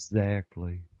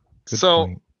 Exactly. Good so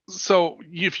point. So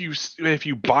if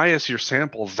you bias your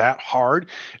sample that hard,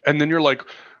 and then you're like,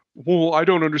 well, I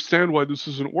don't understand why this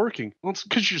isn't working. Well, it's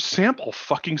because your sample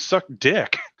fucking sucked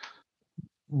dick.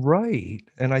 Right.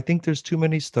 And I think there's too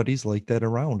many studies like that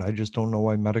around. I just don't know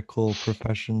why medical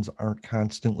professions aren't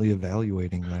constantly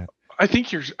evaluating that. I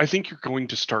think you're going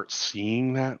to start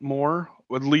seeing that more.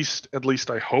 At least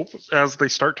I hope, as they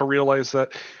start to realize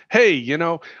that, hey,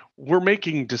 we're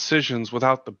making decisions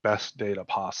without the best data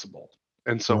possible.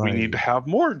 And so we need to have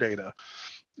more data,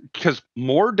 because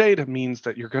more data means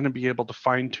that you're going to be able to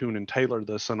fine tune and tailor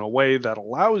this in a way that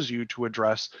allows you to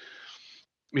address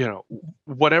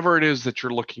whatever it is that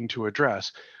you're looking to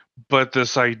address. But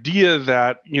this idea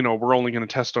that, we're only going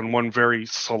to test on one very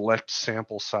select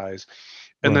sample size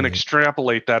and then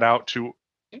extrapolate that out to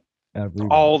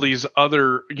all these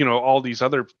other, all these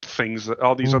other things,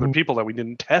 all these other people that we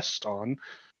didn't test on,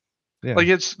 Yeah. Like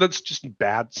that's just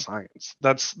bad science.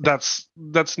 That's just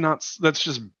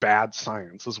bad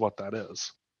science is what that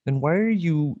is. And why are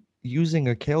you using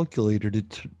a calculator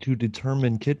to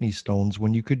determine kidney stones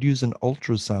when you could use an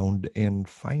ultrasound and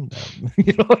find them?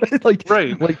 You know, like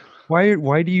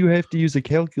why do you have to use a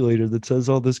calculator that says,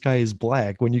 oh, this guy is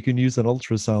black, when you can use an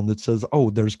ultrasound that says,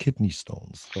 oh, there's kidney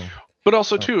stones? So, but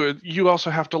also too, you also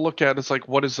have to look at, it's like,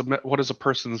 what is a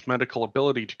person's medical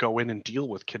ability to go in and deal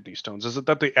with kidney stones? Is it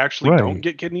that they actually don't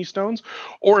get kidney stones,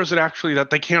 or is it actually that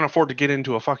they can't afford to get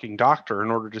into a fucking doctor in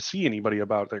order to see anybody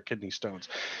about their kidney stones?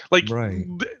 Like,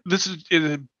 this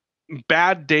is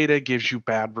bad data gives you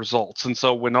bad results. And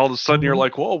so when all of a sudden you're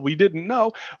like, well, we didn't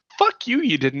know. Fuck you,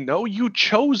 you didn't know. You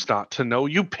chose not to know.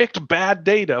 You picked bad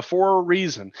data for a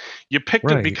reason. You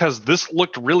picked it because this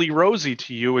looked really rosy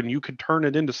to you and you could turn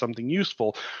it into something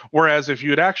useful. Whereas if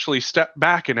you had actually stepped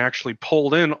back and actually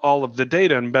pulled in all of the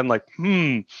data and been like,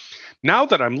 now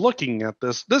that I'm looking at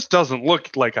this doesn't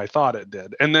look like I thought it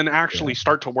did. And then actually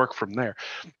start to work from there.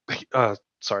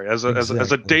 Sorry, as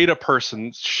a data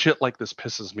person, shit like this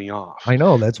pisses me off. I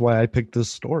know, that's why I picked this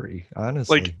story,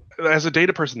 honestly. Like, as a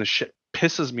data person, this shit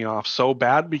pisses me off so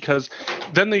bad, because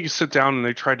then they sit down and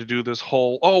they try to do this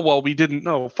whole, oh, well, we didn't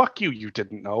know. Fuck you, you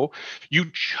didn't know. You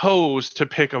chose to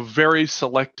pick a very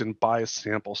select and biased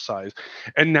sample size.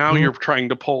 And now you're trying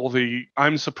to pull the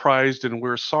I'm surprised and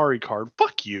we're sorry card.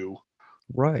 Fuck you.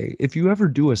 Right. If you ever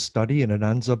do a study and it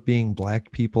ends up being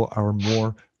black people are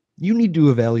more, you need to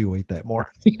evaluate that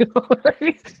more. You know?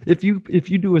 If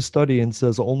you do a study and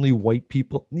says only white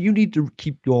people, you need to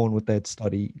keep going with that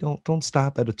study. Don't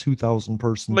stop at a 2,000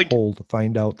 person poll to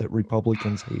find out that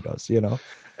Republicans hate us. You know.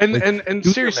 And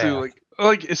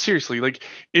seriously, like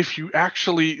if you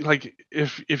actually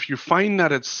if you find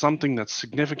that it's something that's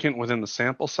significant within the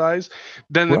sample size,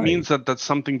 then it means that that's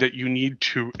something that you need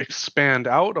to expand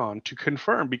out on to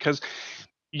confirm, because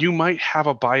you might have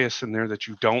a bias in there that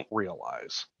you don't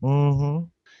realize.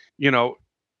 You know,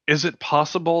 is it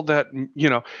possible that, you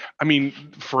know, I mean,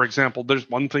 for example, there's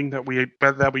one thing that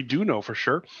we do know for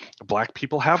sure: black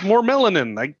people have more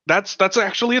melanin. Like that's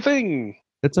actually a thing.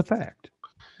 It's a fact.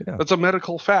 Yeah. That's a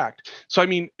medical fact. So I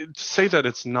mean, to say that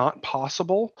it's not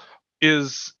possible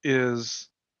is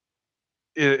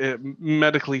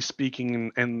medically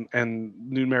speaking and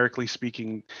numerically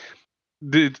speaking,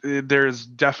 there's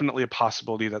definitely a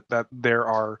possibility that there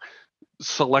are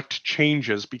select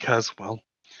changes, because, well,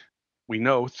 we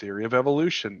know theory of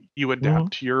evolution. You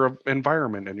adapt to your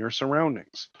environment and your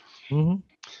surroundings.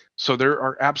 So there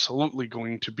are absolutely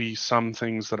going to be some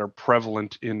things that are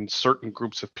prevalent in certain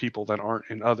groups of people that aren't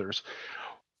in others.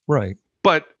 Right.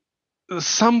 But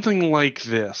something like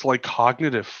this, like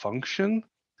cognitive function,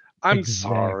 I'm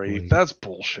sorry, that's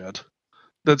bullshit.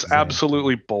 That's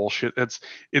absolutely bullshit.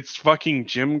 It's fucking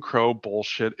Jim Crow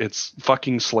bullshit. It's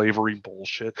fucking slavery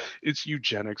bullshit. It's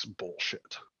eugenics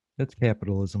bullshit. That's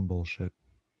capitalism bullshit.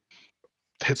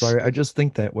 Sorry, I just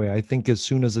think that way. I think as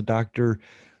soon as a doctor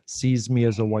sees me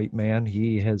as a white man,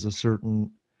 he has a certain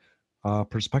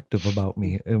perspective about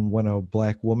me. And when a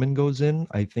black woman goes in,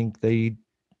 I think that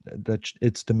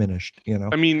it's diminished, you know.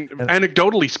 I mean,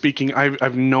 anecdotally speaking,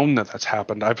 I've known that's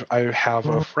happened. I have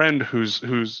a friend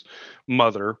whose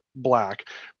mother, black,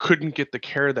 couldn't get the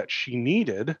care that she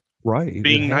needed. Right.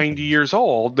 Being 90 years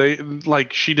old,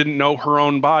 she didn't know her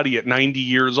own body at 90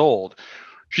 years old.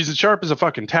 She's as sharp as a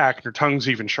fucking tack, and her tongue's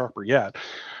even sharper yet.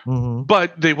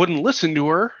 But they wouldn't listen to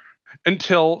her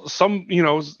until some,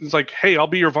 it's like, hey, I'll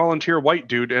be your volunteer white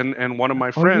dude. And one of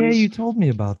my friends. Oh, yeah, you told me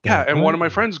about that. Yeah. And one of my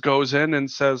friends goes in and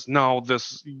says, no,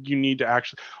 you need to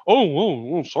actually,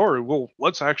 sorry. Well,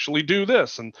 let's actually do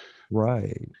this. And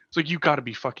right. It's like, you got to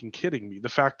be fucking kidding me. The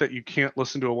fact that you can't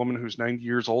listen to a woman who's 90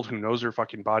 years old, who knows her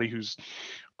fucking body, who's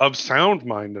of sound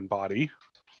mind and body.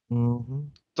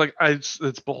 It's like,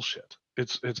 it's bullshit.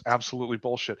 It's absolutely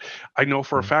bullshit. I know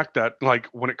for a fact that, like,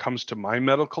 when it comes to my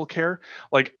medical care,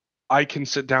 like, I can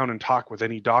sit down and talk with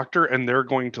any doctor, and they're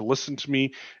going to listen to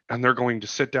me, and they're going to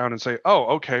sit down and say, oh,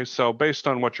 okay, so based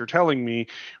on what you're telling me,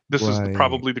 this is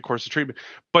probably the course of treatment.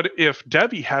 But if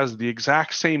Debbie has the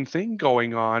exact same thing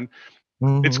going on,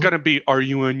 it's going to be, are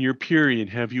you on your period?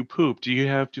 Have you pooped? Do you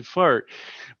have to fart?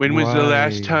 When was the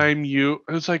last time you...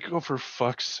 It's like, oh, for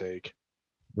fuck's sake.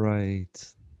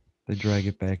 Right. They drag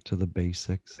it back to the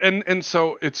basics. And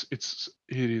so it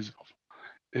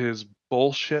is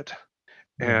bullshit.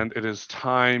 And it is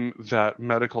time that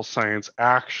medical science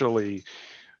actually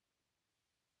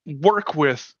work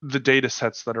with the data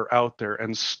sets that are out there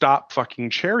and stop fucking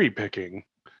cherry picking.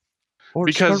 Or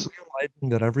because start realizing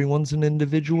that everyone's an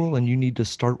individual and you need to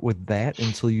start with that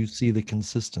until you see the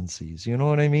consistencies. You know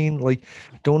what I mean? Like,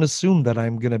 don't assume that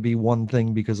I'm going to be one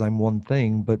thing because I'm one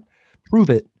thing, but prove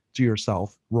it to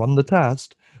yourself, run the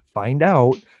test, find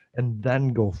out, and then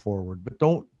go forward. But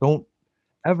don't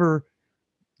ever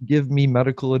give me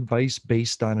medical advice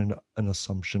based on an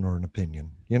assumption or an opinion.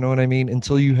 You know what I mean?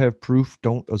 Until you have proof,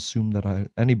 don't assume that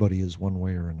anybody is one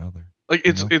way or another. like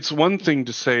it's one thing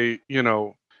to say,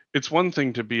 it's one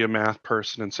thing to be a math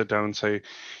person and sit down and say,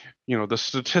 the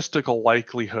statistical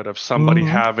likelihood of somebody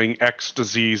having X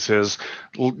disease is,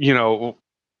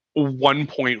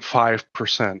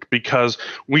 1.5%, because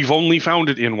we've only found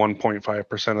it in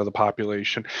 1.5% of the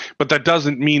population. But that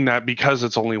doesn't mean that because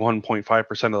it's only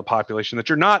 1.5% of the population that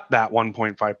you're not that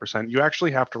 1.5%. You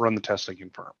actually have to run the test to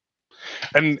confirm.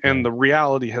 And the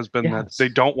reality has been that they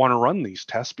don't want to run these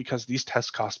tests because these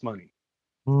tests cost money.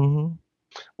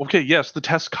 Okay, yes, the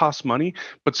test costs money,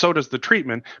 but so does the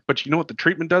treatment. But you know what the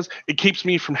treatment does? It keeps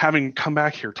me from having to come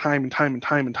back here time and time and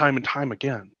time and time and time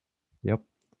again. Yep.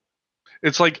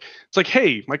 It's like,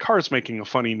 hey, my car is making a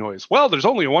funny noise. Well, there's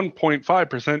only a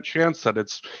 1.5% chance that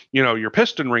it's, your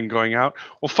piston ring going out.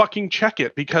 Well, fucking check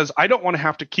it, because I don't want to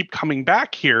have to keep coming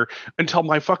back here until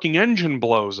my fucking engine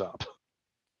blows up.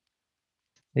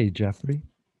 Hey, Jeffrey.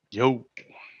 Yo.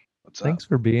 Thanks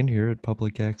for being here at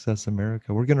Public Access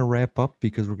America. We're going to wrap up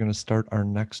because we're going to start our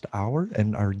next hour,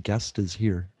 and our guest is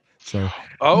here. So,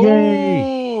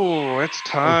 yay! It's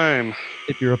time.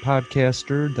 If you're a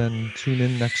podcaster, then tune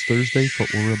in next Thursday for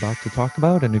what we're about to talk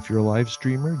about. And if you're a live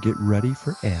streamer, get ready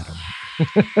for Adam.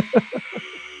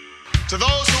 To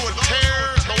those who would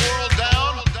tear the world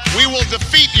down, we will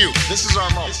defeat you. This is our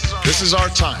moment. This is our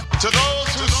time. To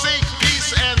those who seek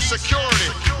peace and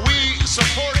security, we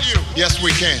support you. Yes,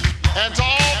 we can. And to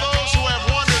all those who have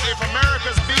wondered if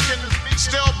America's beacon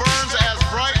still burns as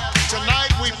bright,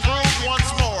 tonight we proved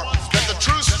once more that the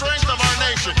true strength of our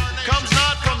nation comes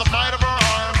not from the might of our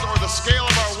arms or the scale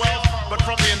of our wealth, but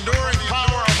from the enduring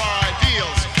power of our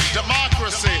ideals,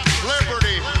 democracy,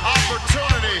 liberty,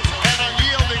 opportunity, and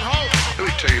unyielding hope. Let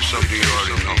me tell you something you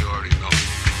already know.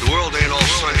 The world ain't all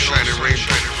sunshine and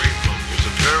rainbow. It's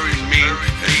a very mean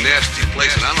and nasty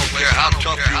place, and I don't care how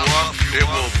tough you are, it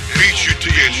will beat you to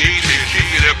your knees and keep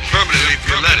you there permanently if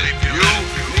you let it. You,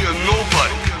 me, or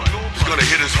nobody is gonna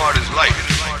hit as hard as life.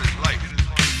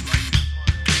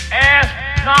 Ask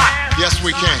not. Yes,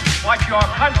 we can. What your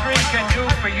country can do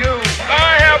for you.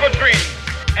 I have a dream.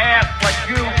 Ask what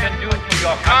you can do for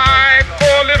your country. My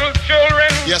poor little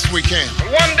children. Yes, we can.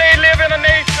 One day live in a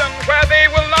nation where they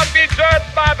will not be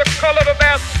judged by the color of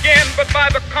their skin, but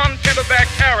by the content of their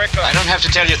character. I don't have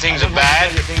to tell you things are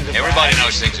bad. Everybody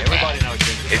knows things are bad.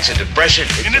 It's a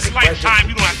depression. In this lifetime,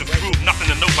 you don't have to prove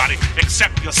nothing to nobody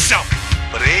except yourself.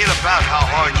 But it ain't about how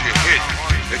hard you hit.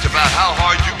 It's about how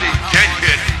hard you can get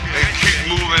hit and keep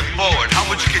moving forward. How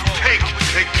much you can take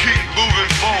and keep moving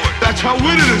forward. That's how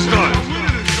winning is done.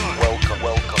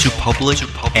 Welcome to Public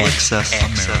Access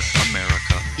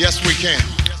America. Yes, we can.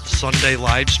 Sunday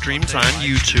live streams on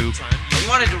YouTube. I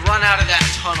wanted to run out of that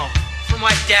tunnel for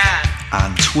my dad.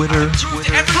 On Twitter.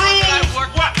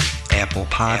 What? Apple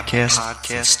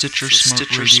Podcasts, Stitcher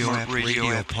Smart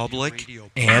Radio Public,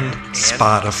 and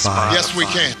Spotify. Yes, we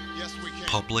can.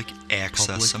 Public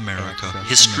Access America.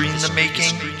 History in the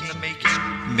making.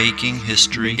 Making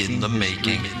history in the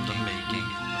making.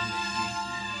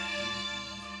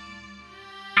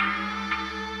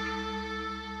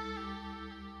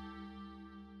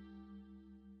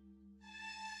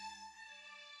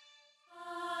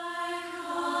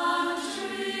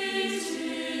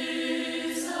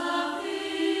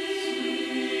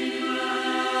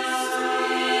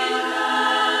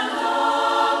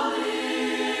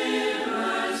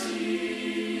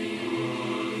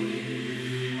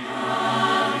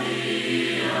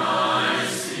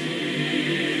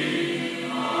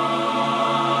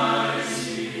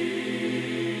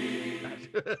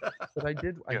 But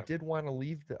I did want to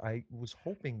leave I was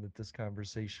hoping that this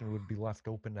conversation would be left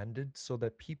open-ended so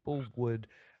that people would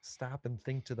stop and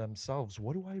think to themselves,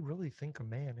 what do I really think a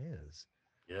man is?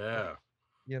 Yeah.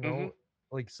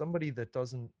 Like somebody that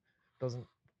doesn't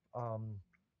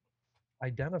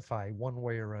identify one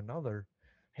way or another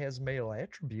has male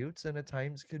attributes, and at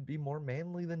times could be more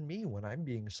manly than me when I'm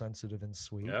being sensitive and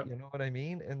sweet. Yep. You know what I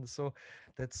mean? And so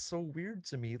that's so weird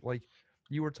to me. Like,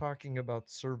 you were talking about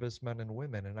servicemen and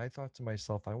women, and I thought to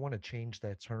myself, I want to change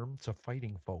that term to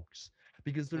fighting folks,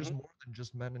 because there's more than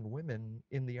just men and women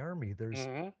in the Army. There's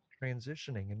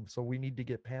transitioning, and so we need to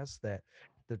get past that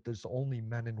there's only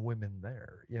men and women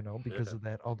there, because of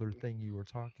that other thing you were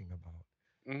talking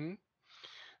about.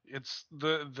 It's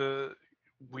the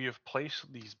we have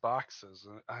placed these boxes,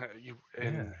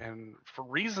 and for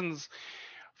reasons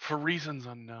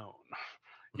unknown.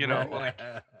 You know, like,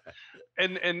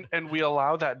 and we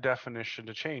allow that definition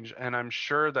to change. And I'm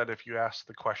sure that if you ask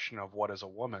the question of what is a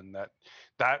woman,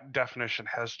 that definition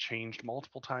has changed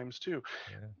multiple times too.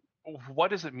 Yeah.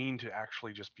 What does it mean to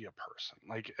actually just be a person?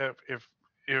 Like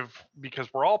if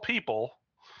because we're all people,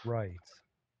 right?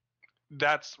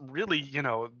 That's really, you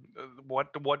know,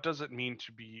 what does it mean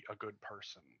to be a good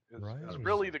person is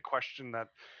really the question that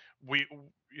we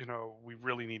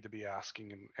really need to be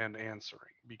asking and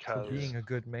answering, because so being a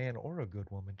good man or a good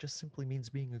woman just simply means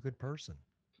being a good person.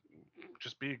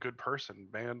 Just be a good person,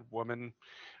 man, woman,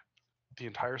 the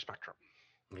entire spectrum.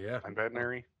 Yeah. I'm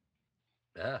veterinary.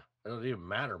 Yeah, it doesn't even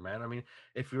matter, man. I mean,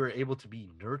 if you're able to be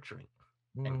nurturing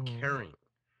and caring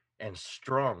and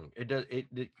strong,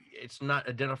 it's not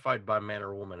identified by man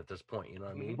or woman at this point. You know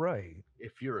what I mean? Right.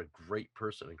 If you're a great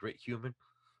person, a great human,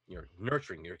 you're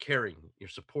nurturing, you're caring, you're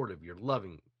supportive, you're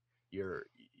loving, you're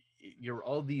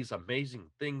all these amazing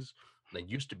things that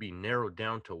used to be narrowed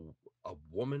down to a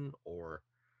woman or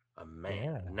a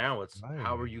man. Yeah, now it's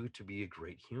how are you to be a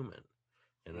great human?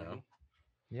 You know?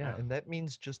 Yeah, and that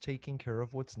means just taking care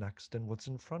of what's next and what's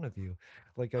in front of you.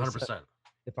 Like I 100%. said,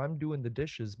 if I'm doing the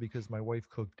dishes because my wife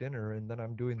cooked dinner, and then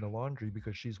I'm doing the laundry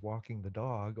because she's walking the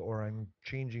dog, or I'm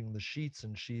changing the sheets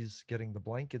and she's getting the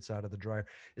blankets out of the dryer,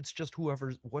 it's just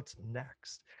what's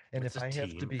next. And if I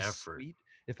have to be sweet,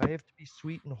 if I have to be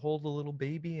sweet and hold a little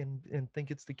baby and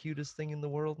think it's the cutest thing in the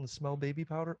world and smell baby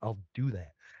powder, I'll do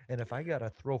that. And if I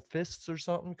gotta throw fists or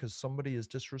something because somebody is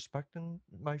disrespecting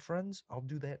my friends, I'll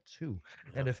do that too.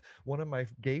 And if one of my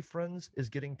gay friends is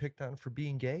getting picked on for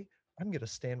being gay, I'm going to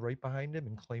stand right behind him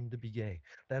and claim to be gay.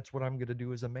 That's what I'm going to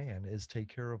do as a man, is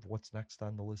take care of what's next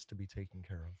on the list to be taken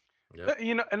care of. Yep.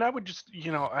 You know, and I would just,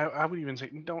 you know, I would even say,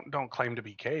 don't claim to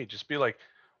be gay. Just be like,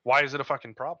 why is it a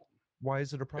fucking problem? Why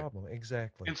is it a problem?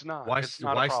 Exactly. It's not. Why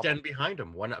a stand behind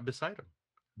him? Why not beside him?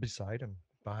 Beside him,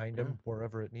 behind him,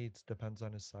 wherever it needs. Depends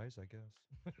on his size, I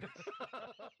guess.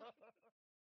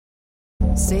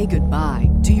 Say goodbye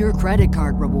to your credit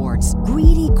card rewards.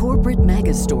 Greedy corporate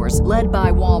mega stores, led by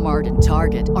Walmart and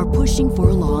Target, are pushing for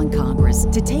a law in Congress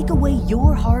to take away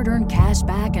your hard-earned cash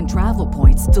back and travel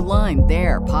points to line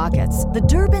their pockets. The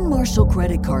Durbin-Marshall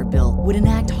credit card bill would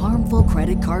enact harmful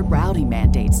credit card routing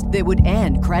mandates that would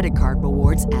end credit card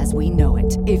rewards as we know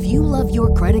it. If you love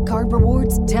your credit card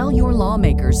rewards, tell your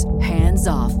lawmakers, hands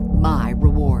off my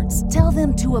rewards. Tell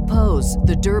them to oppose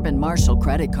the Durbin-Marshall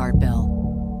credit card bill.